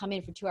who's going to come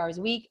in for 2 hours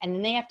a week? And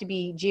then they have to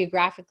be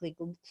geographically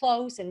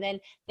close, and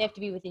then they have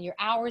to be within your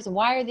hours. And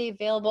why are they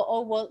available?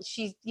 Oh, well,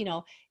 she's,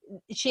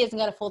 she hasn't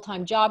got a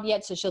full-time job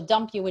yet, so she'll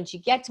dump you when she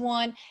gets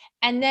one.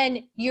 And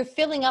then you're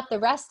filling up the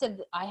rest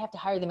of, I have to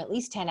hire them at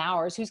least 10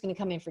 hours. Who's going to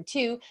come in for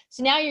 2?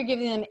 So now you're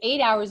giving them 8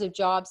 hours of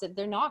jobs that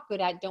they're not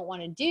good at, don't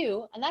want to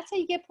do. And that's how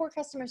you get poor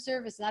customer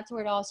service. And that's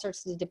where it all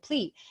starts to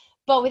deplete.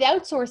 But with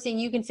outsourcing,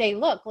 you can say,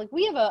 look, like,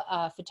 we have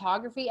a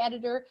photography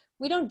editor.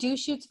 We don't do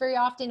shoots very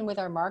often with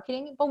our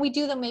marketing, but we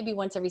do them maybe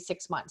once every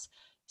 6 months.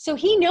 So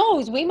he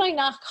knows we might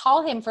not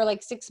call him for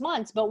like 6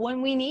 months, but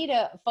when we need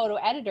a photo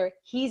editor,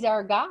 he's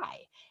our guy.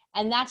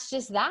 And that's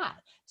just that.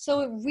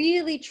 So it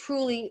really,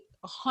 truly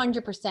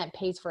 100%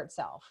 pays for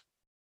itself.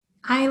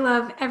 I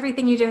love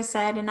everything you just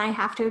said, and I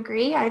have to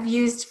agree. I've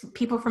used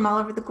people from all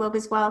over the globe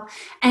as well.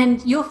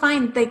 And you'll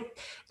find, like,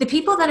 the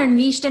people that are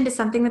niched into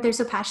something that they're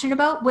so passionate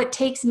about, what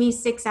takes me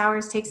 6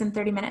 hours takes them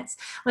 30 minutes.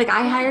 Like,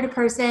 I hired a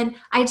person,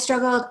 I had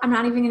struggled, I'm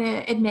not even going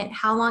to admit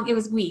how long, it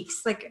was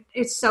weeks. Like,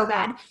 it's so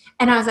bad.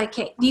 And I was like,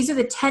 okay, these are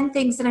the 10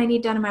 things that I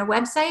need done on my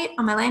website,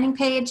 on my landing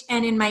page,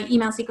 and in my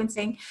email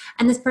sequencing.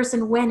 And this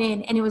person went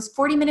in, and it was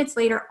 40 minutes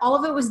later, all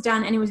of it was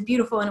done, and it was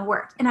beautiful, and it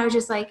worked. And I was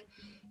just like,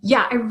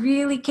 yeah, I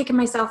really kicking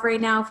myself right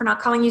now for not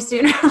calling you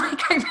sooner.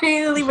 Like, I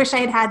really wish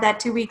I had that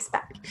 2 weeks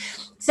back.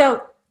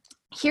 So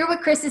hear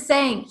what Chris is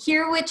saying.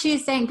 Hear what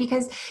she's saying,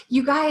 because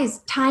you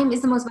guys, time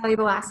is the most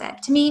valuable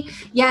asset. To me,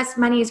 yes,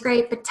 money is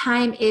great, but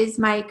time is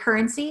my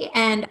currency.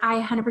 And I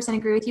 100%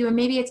 agree with you. And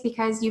maybe it's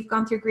because you've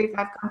gone through grief,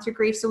 I've gone through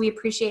grief, so we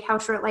appreciate how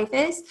short life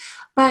is.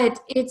 But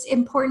it's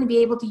important to be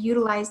able to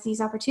utilize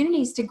these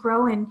opportunities to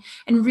grow and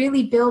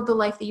really build the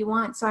life that you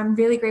want. So I'm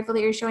really grateful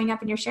that you're showing up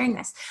and you're sharing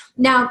this.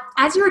 Now,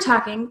 as you were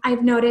talking,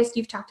 I've noticed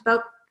you've talked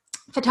about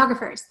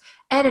photographers,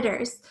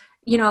 editors,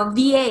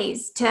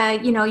 VAs, to,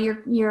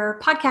 your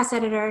podcast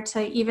editor,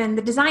 to even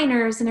the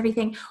designers and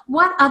everything.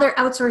 What other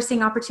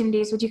outsourcing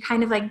opportunities would you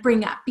kind of like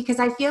bring up? Because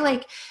I feel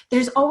like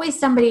there's always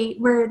somebody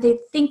where they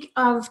think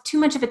of too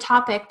much of a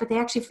topic, but they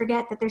actually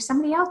forget that there's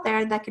somebody out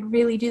there that could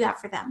really do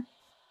that for them.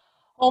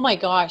 Oh my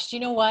gosh. You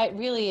know what?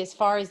 Really, as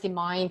far as the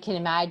mind can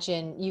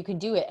imagine, you can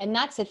do it. And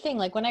that's the thing.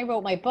 Like, when I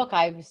wrote my book,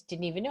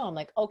 didn't even know. I'm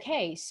like,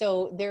 okay,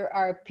 so there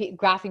are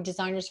graphic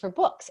designers for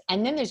books.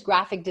 And then there's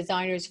graphic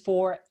designers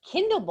for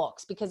Kindle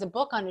books, because a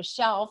book on a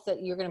shelf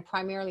that you're going to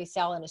primarily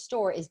sell in a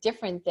store is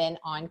different than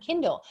on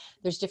Kindle.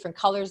 There's different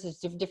colors. There's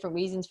different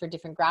reasons for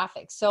different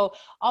graphics. So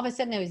all of a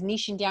sudden I was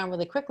niching down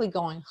really quickly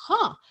going,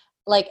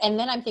 like, and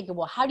then I'm thinking,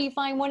 well, how do you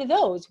find one of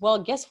those?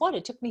 Well, guess what?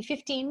 It took me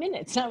 15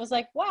 minutes. And I was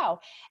like, wow.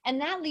 And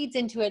that leads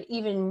into an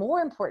even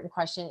more important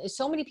question, is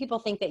so many people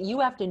think that you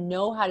have to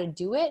know how to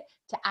do it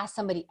to ask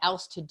somebody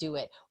else to do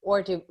it,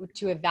 or to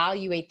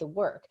evaluate the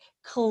work.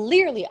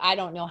 Clearly, I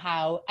don't know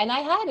how. And I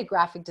had a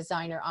graphic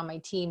designer on my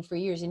team for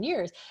years and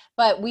years,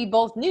 but we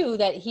both knew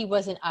that he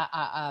wasn't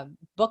a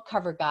book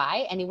cover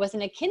guy, and he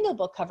wasn't a Kindle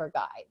book cover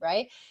guy,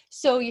 right?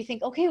 So you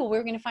think, okay, well,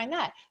 we're going to find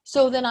that.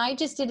 So then I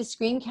just did a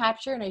screen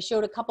capture, and I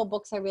showed a couple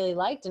books I really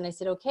liked. And I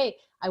said, okay,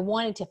 I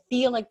wanted to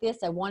feel like this.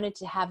 I wanted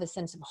to have a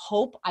sense of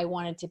hope. I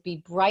wanted to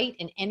be bright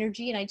and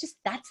energy. And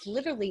that's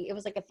literally, it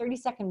was like a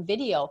 30-second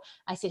video.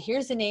 I said,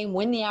 here's the name,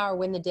 when the hour,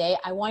 when the day.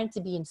 I wanted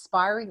to be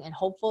inspiring and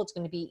hopeful. It's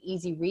going to be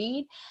easy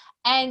read.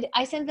 And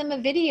I sent them a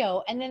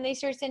video, and then they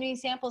started sending me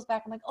samples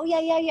back. I'm like, oh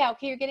yeah.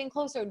 Okay, you're getting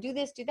closer. Do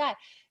this, do that.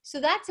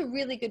 So that's a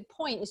really good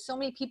point. Is so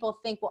many people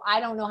think, well, I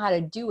don't know how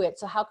to do it,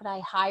 so how could I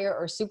hire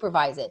or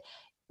supervise it?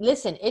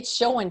 Listen, it's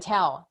show and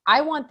tell.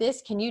 I want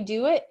this. Can you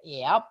do it?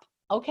 Yep.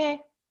 Okay.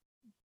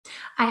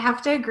 I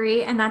have to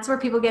agree. And that's where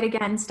people get,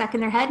 again, stuck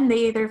in their head, and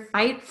they either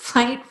fight,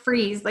 flight,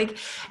 freeze. Like,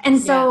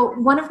 and so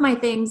one of my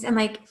things, and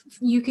like,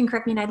 you can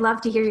correct me and I'd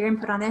love to hear your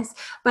input on this,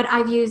 but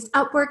I've used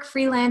Upwork,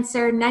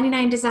 Freelancer,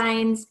 99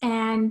 Designs,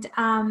 and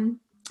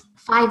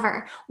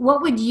Fiverr.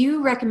 What would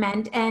you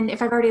recommend? And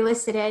if I've already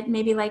listed it,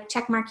 maybe like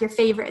check mark your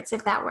favorites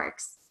if that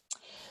works.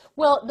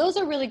 Well, those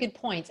are really good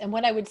points. And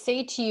what I would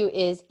say to you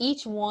is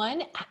each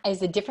one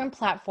is a different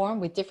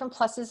platform with different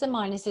pluses and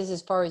minuses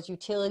as far as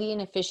utility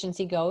and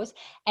efficiency goes.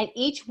 And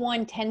each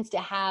one tends to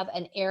have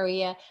an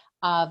area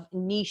of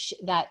niche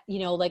that,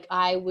 like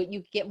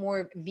you get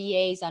more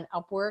VAs on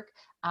Upwork.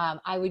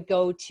 I would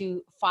go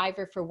to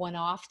Fiverr for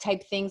one-off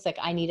type things, like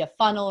I need a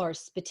funnel or a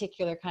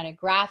particular kind of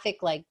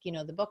graphic, like,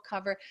 the book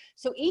cover.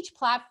 So each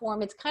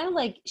platform, it's kind of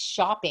like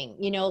shopping,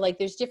 like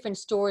there's different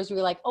stores where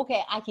you're like,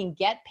 okay, I can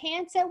get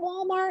pants at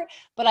Walmart,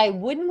 but I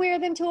wouldn't wear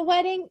them to a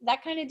wedding,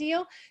 that kind of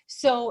deal.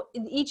 So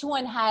each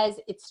one has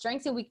its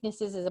strengths and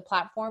weaknesses as a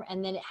platform,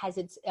 and then it has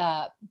its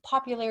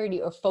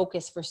popularity or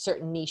focus for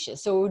certain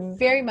niches. So it would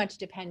very much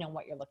depend on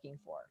what you're looking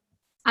for.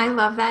 I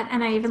love that.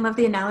 And I even love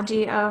the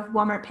analogy of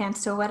Walmart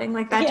pants to a wedding.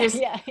 Like that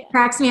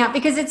cracks me up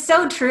because it's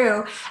so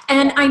true.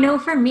 And I know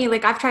for me,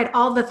 like I've tried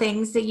all the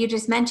things that you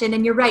just mentioned,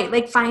 and you're right,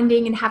 like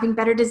finding and having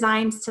better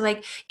designs, to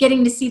like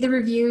getting to see the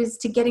reviews,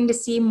 to getting to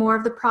see more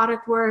of the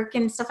product work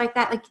and stuff like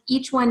that. Like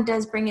each one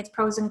does bring its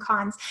pros and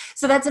cons.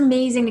 So that's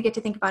amazing to get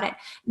to think about it.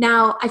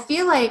 Now, I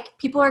feel like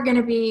people are going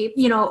to be,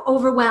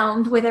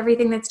 overwhelmed with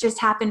everything that's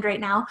just happened right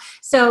now.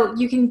 So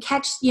you can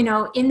catch,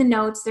 in the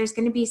notes, there's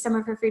going to be some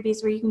of her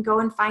freebies where you can go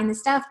and find the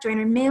stuff, join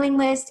her mailing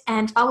list,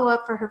 and follow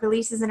up for her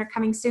releases and her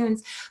coming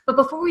soons. But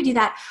before we do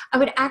that, I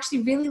would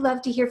actually really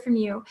love to hear from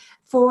you.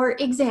 For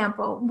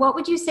example, what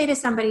would you say to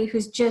somebody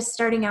who's just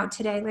starting out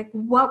today? Like,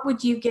 what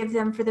would you give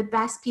them for the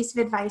best piece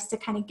of advice to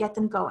kind of get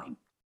them going?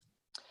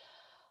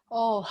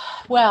 Oh,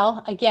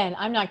 well, again,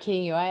 I'm not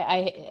kidding you.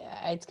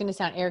 It's going to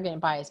sound arrogant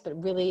and biased, but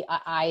really,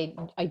 I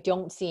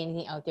don't see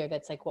anything out there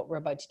that's like what we're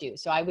about to do.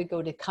 So I would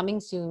go to Coming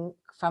Soon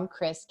from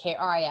Kris,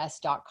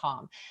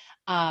 KRIS.com.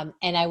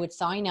 And I would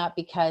sign up,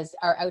 because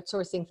our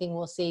outsourcing thing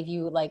will save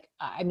you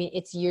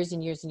it's years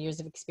and years and years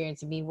of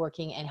experience of me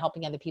working and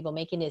helping other people,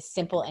 making it as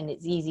simple and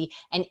as easy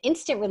and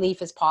instant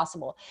relief as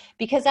possible.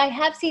 Because I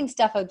have seen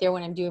stuff out there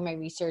when I'm doing my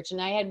research, and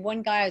I had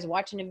one guy, I was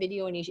watching a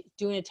video and he's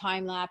doing a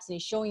time lapse and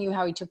he's showing you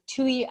how he took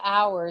 2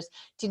 hours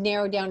to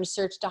narrow down a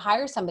search to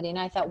hire somebody. And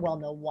I thought, well,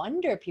 no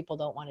wonder people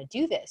don't want to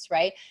do this,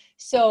 right?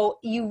 So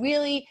you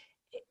really,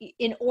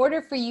 in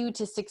order for you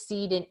to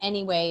succeed in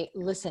any way,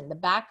 listen, the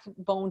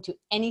backbone to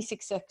any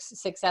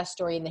success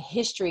story in the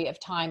history of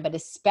time, but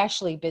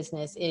especially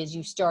business, is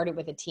you started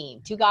with a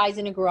team. 2 guys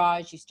in a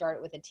garage, you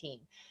started with a team.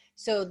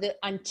 So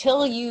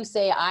until you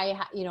say, I'm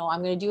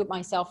going to do it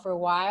myself for a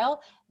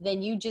while,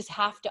 then you just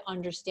have to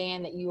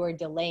understand that you are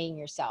delaying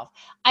yourself.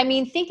 I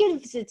mean, think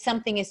of it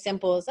something as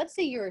simple as, let's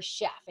say you're a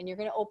chef and you're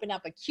going to open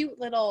up a cute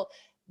little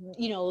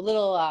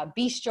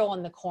bistro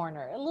on the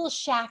corner, a little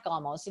shack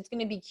almost. It's going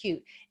to be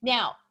cute.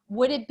 Now,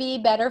 would it be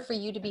better for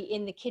you to be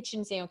in the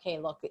kitchen saying, okay,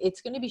 look,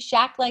 it's going to be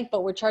shack length,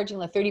 but we're charging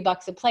like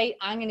 $30 a plate.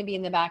 I'm going to be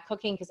in the back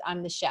cooking because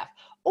I'm the chef.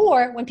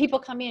 Or when people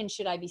come in,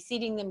 should I be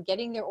seating them,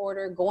 getting their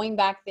order, going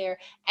back there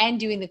and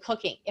doing the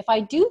cooking? If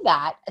I do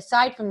that,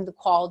 aside from the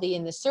quality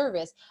and the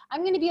service,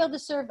 I'm going to be able to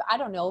serve,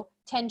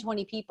 10,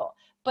 20 people.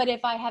 But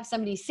if I have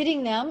somebody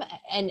sitting them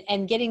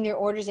and getting their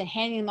orders and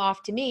handing them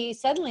off to me,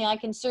 suddenly I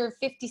can serve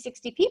 50,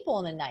 60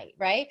 people in a night,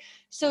 right?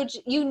 So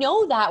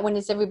that when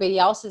it's everybody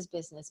else's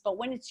business, but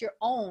when it's your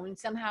own,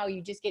 somehow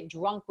you just get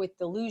drunk with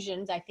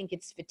delusions. I think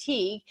it's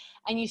fatigue.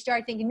 And you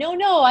start thinking,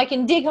 no, I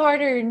can dig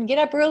harder and get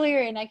up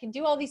earlier and I can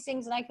do all these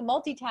things and I can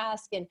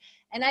multitask. And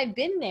I've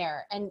been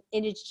there, and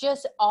it's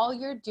just all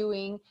you're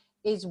doing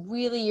is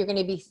really, you're going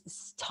to be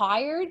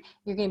tired,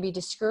 you're going to be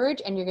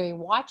discouraged, and you're going to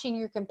be watching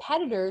your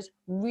competitors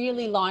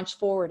really launch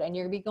forward. And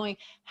you're going to be going,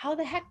 how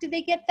the heck did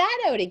they get that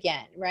out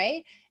again,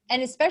 right?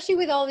 And especially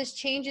with all these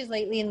changes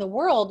lately in the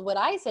world, what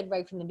I said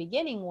right from the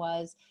beginning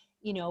was,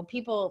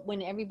 people, when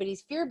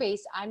everybody's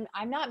fear-based,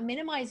 I'm not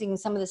minimizing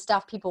some of the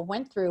stuff people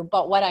went through,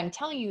 but what I'm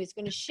telling you is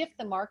going to shift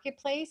the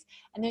marketplace,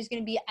 and there's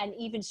going to be an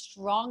even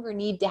stronger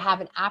need to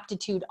have an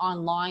aptitude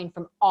online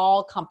from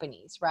all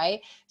companies, right?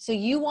 So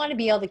you want to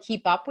be able to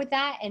keep up with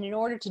that. And in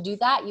order to do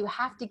that, you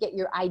have to get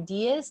your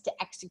ideas to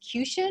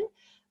execution.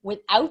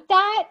 Without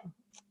that,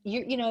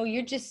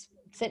 you're just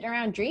sitting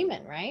around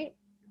dreaming, right?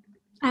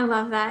 I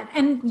love that.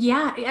 And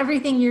yeah,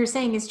 everything you're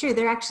saying is true.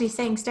 They're actually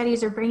saying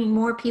studies are bringing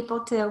more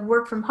people to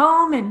work from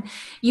home, and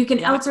you can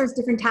outsource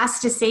different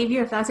tasks to save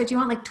you, if that's what you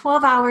want, like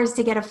 12 hours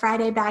to get a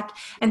Friday back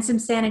and some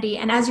sanity.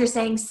 And as you're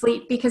saying,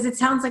 sleep, because it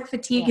sounds like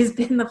fatigue has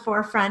been the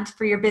forefront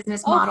for your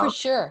business model. Oh, for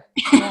sure.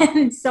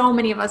 And so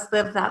many of us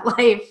live that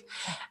life.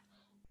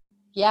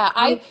 Yeah,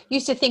 I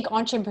used to think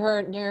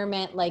entrepreneur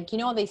meant like,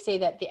 they say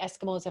that the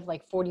Eskimos have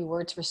like 40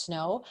 words for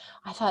snow.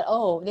 I thought,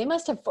 oh, they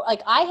must have,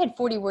 like, I had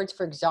 40 words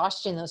for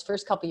exhaustion those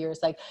first couple of years.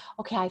 Like,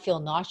 okay, I feel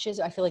nauseous.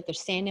 I feel like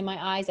there's sand in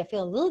my eyes. I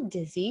feel a little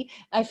dizzy.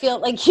 I feel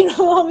like, it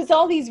was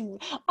all these,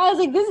 I was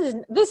like,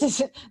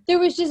 there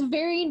was just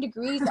varying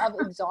degrees of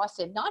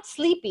exhausted, not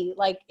sleepy,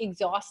 like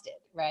exhausted,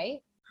 right?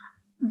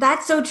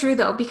 That's so true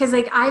though, because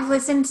like I've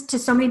listened to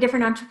so many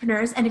different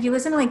entrepreneurs, and if you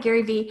listen to like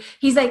Gary Vee,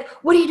 he's like,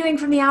 "What are you doing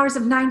from the hours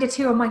of 9 to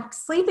 2?" I'm like,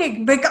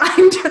 "Sleeping." Like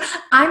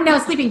I'm now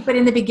sleeping, but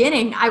in the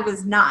beginning, I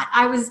was not.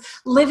 I was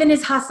living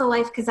his hustle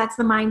life because that's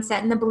the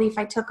mindset and the belief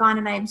I took on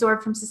and I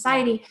absorbed from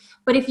society.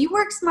 But if you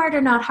work smarter,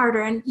 not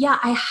harder, and yeah,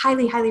 I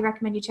highly, highly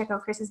recommend you check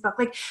out Chris's book.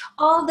 Like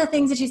all the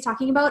things that she's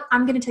talking about,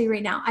 I'm going to tell you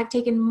right now. I've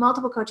taken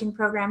multiple coaching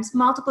programs,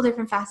 multiple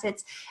different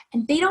facets,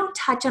 and they don't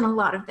touch on a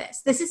lot of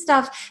this. This is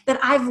stuff that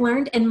I've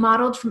learned and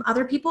modeled from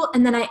other people,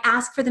 and then I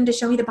ask for them to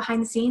show me the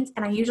behind the scenes,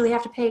 and I usually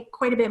have to pay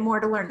quite a bit more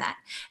to learn that.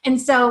 And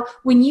so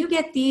when you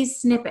get these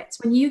snippets,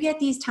 when you get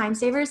these time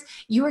savers,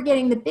 you are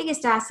getting the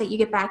biggest asset you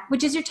get back,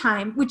 which is your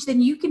time, which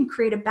then you can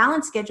create a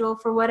balanced schedule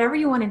for whatever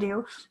you want to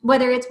do,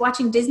 whether it's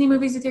watching Disney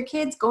movies with your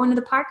kids, going to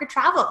the park, or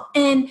travel,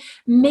 and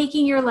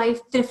making your life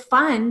the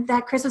fun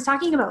that Chris was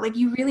talking about. Like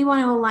you really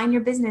want to align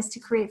your business to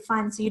create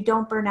fun so you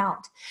don't burn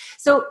out.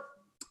 So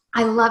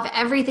I love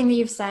everything that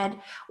you've said.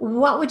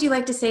 What would you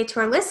like to say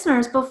to our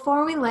listeners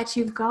before we let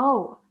you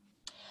go?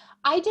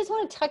 I just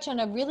want to touch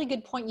on a really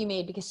good point you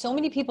made, because so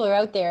many people are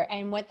out there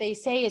and what they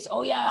say is,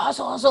 oh yeah,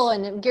 hustle, hustle.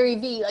 And Gary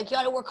Vee, like, you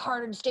got to work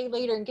harder and stay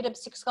later and get up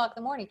 6 o'clock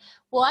in the morning.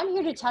 Well, I'm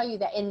here to tell you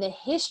that in the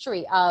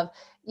history of,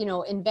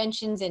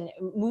 inventions and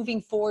moving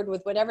forward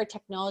with whatever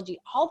technology,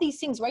 all these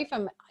things, right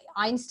from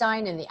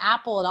Einstein and the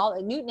apple and all,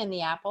 Newton and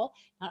the apple,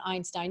 not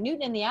Einstein,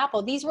 Newton and the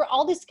apple, these were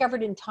all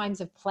discovered in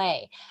times of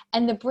play.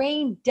 And the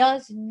brain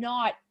does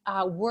not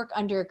work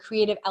under a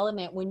creative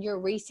element when you're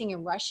racing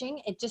and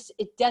rushing.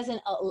 It doesn't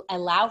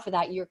allow for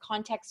that. You're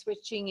context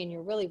switching and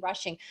you're really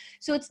rushing.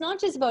 So it's not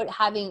just about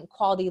having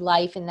quality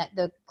life, and that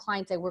the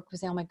clients I work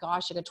with say, oh my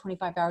gosh, I got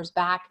 25 hours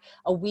back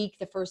a week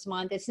the first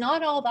month. It's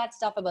not all that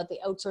stuff about the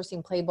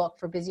outsourcing playbook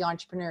for busy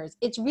entrepreneurs.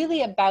 It's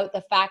really about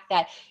the fact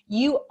that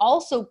you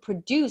also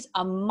produce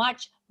a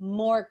much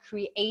more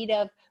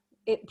creative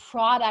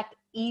product,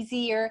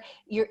 easier,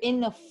 you're in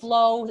the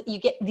flow, you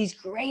get these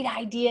great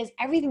ideas,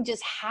 everything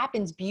just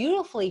happens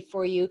beautifully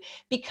for you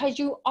because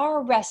you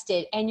are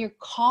rested and you're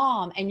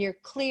calm and you're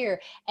clear,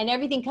 and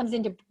everything comes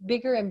into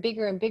bigger and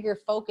bigger and bigger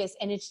focus,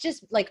 and it's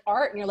just like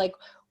art, and you're like,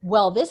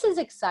 well, this is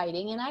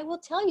exciting. And I will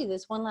tell you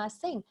this one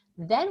last thing.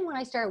 Then when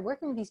I started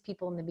working with these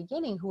people in the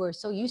beginning who are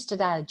so used to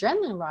that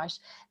adrenaline rush,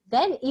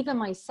 then even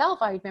myself,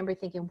 I remember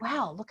thinking,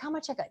 wow, look how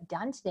much I got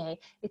done today.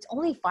 It's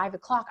only 5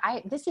 o'clock.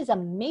 This is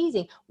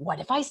amazing. What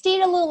if I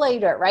stayed a little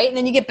later, right? And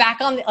then you get back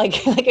on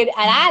like an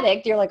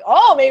addict, you're like,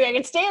 oh, maybe I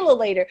can stay a little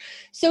later.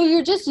 So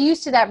you're just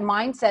used to that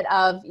mindset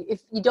of,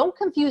 if you don't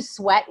confuse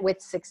sweat with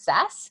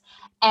success.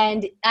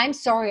 And I'm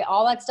sorry,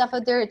 all that stuff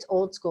out there, it's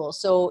old school.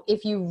 So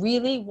if you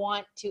really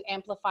want to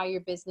amplify your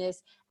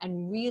business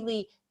and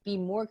really be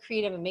more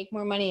creative and make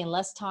more money in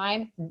less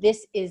time,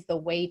 this is the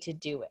way to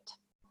do it.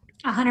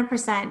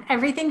 100%.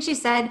 Everything she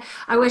said,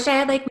 I wish I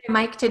had like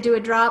my mic to do a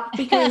drop,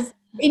 because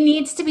it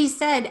needs to be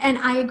said. And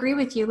I agree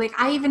with you. Like,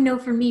 I even know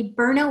for me,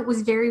 burnout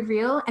was very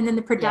real. And then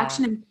the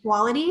production and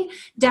quality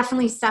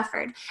definitely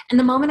suffered. And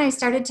the moment I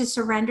started to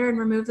surrender and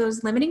remove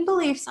those limiting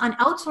beliefs on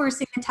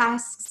outsourcing the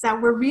tasks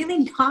that were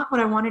really not what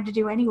I wanted to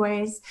do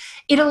anyways,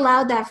 it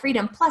allowed that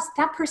freedom. Plus,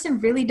 that person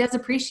really does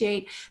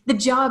appreciate the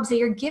jobs that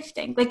you're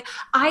gifting. Like,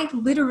 I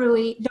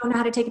literally don't know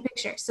how to take a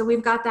picture. So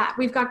we've got that.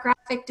 We've got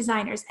graphic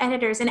designers,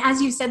 editors. And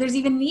as you said, there's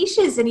even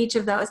niches in each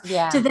of those,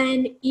 to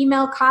then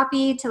email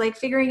copy, to like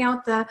figuring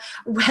out the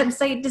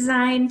website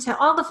design, to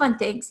all the fun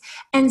things.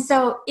 And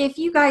so if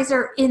you guys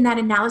are in that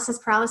analysis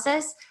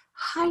paralysis,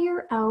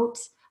 hire out.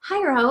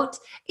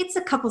 It's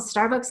a couple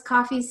Starbucks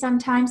coffees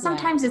sometimes.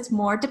 Sometimes it's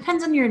more.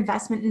 Depends on your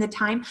investment and the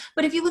time.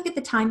 But if you look at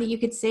the time that you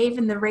could save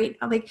and the rate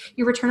of like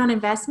your return on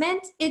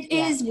investment, it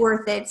is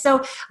worth it.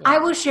 So I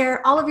will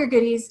share all of your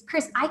goodies.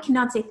 Chris, I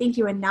cannot say thank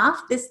you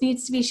enough. This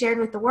needs to be shared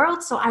with the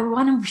world. So I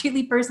want to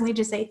really personally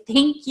just say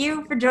thank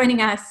you for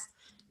joining us.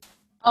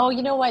 Oh,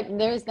 you know what?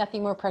 There's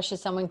nothing more precious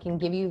someone can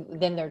give you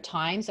than their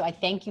time. So I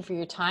thank you for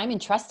your time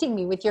and trusting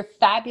me with your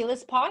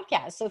fabulous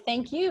podcast. So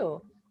thank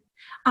you.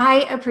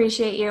 I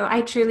appreciate you.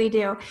 I truly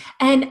do.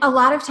 And a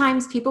lot of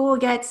times people will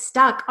get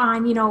stuck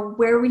on,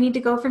 where we need to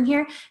go from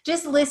here.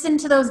 Just listen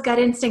to those gut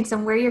instincts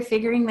on where you're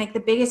figuring like the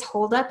biggest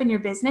holdup in your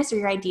business or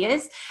your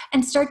ideas,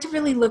 and start to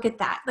really look at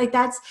that. Like,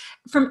 that's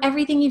from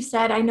everything you've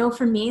said. I know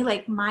for me,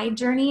 like my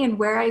journey and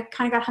where I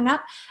kind of got hung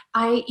up,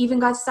 I even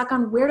got stuck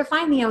on where to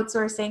find the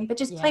outsourcing, but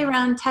just play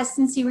around, test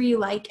and see where you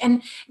like,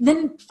 and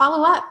then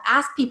follow up,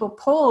 ask people,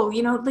 poll,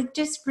 like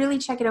just really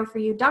check it out for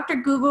you. Dr.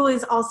 Google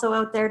is also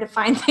out there to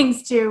find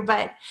things too,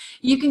 but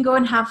you can go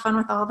and have fun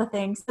with all the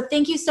things. So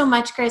thank you so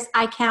much, Chris.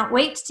 I can't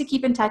wait to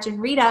keep in touch and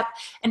read up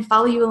and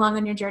follow you along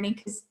on your journey,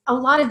 because a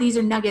lot of these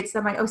are nuggets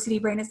that my OCD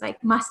brain is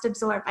like, must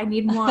absorb. I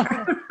need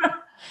more.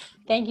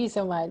 Thank you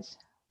so much.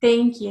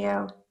 Thank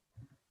you.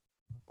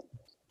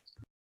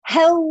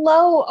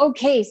 Hello.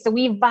 Okay, so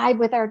we vibe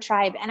with our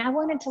tribe, and I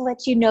wanted to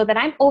let you know that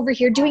I'm over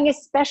here doing a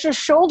special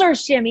shoulder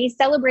shimmy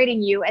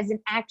celebrating you as an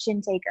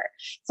action taker.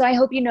 So I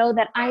hope you know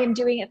that I am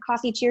doing a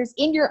coffee cheers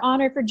in your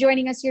honor for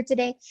joining us here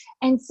today.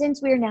 And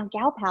since we are now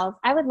gal pals,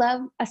 I would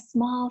love a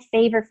small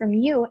favor from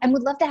you and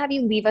would love to have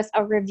you leave us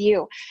a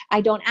review.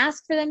 I don't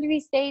ask for them to be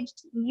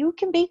staged. You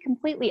can be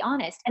completely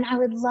honest, and I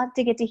would love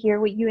to get to hear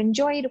what you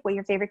enjoyed, what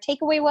your favorite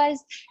takeaway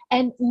was,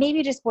 and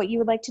maybe just what you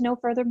would like to know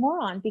further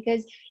more on,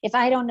 because if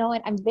I don't know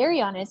it, I'm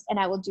very honest, and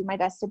I will do my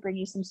best to bring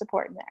you some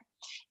support in there.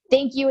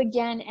 Thank you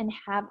again, and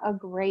have a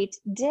great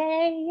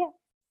day.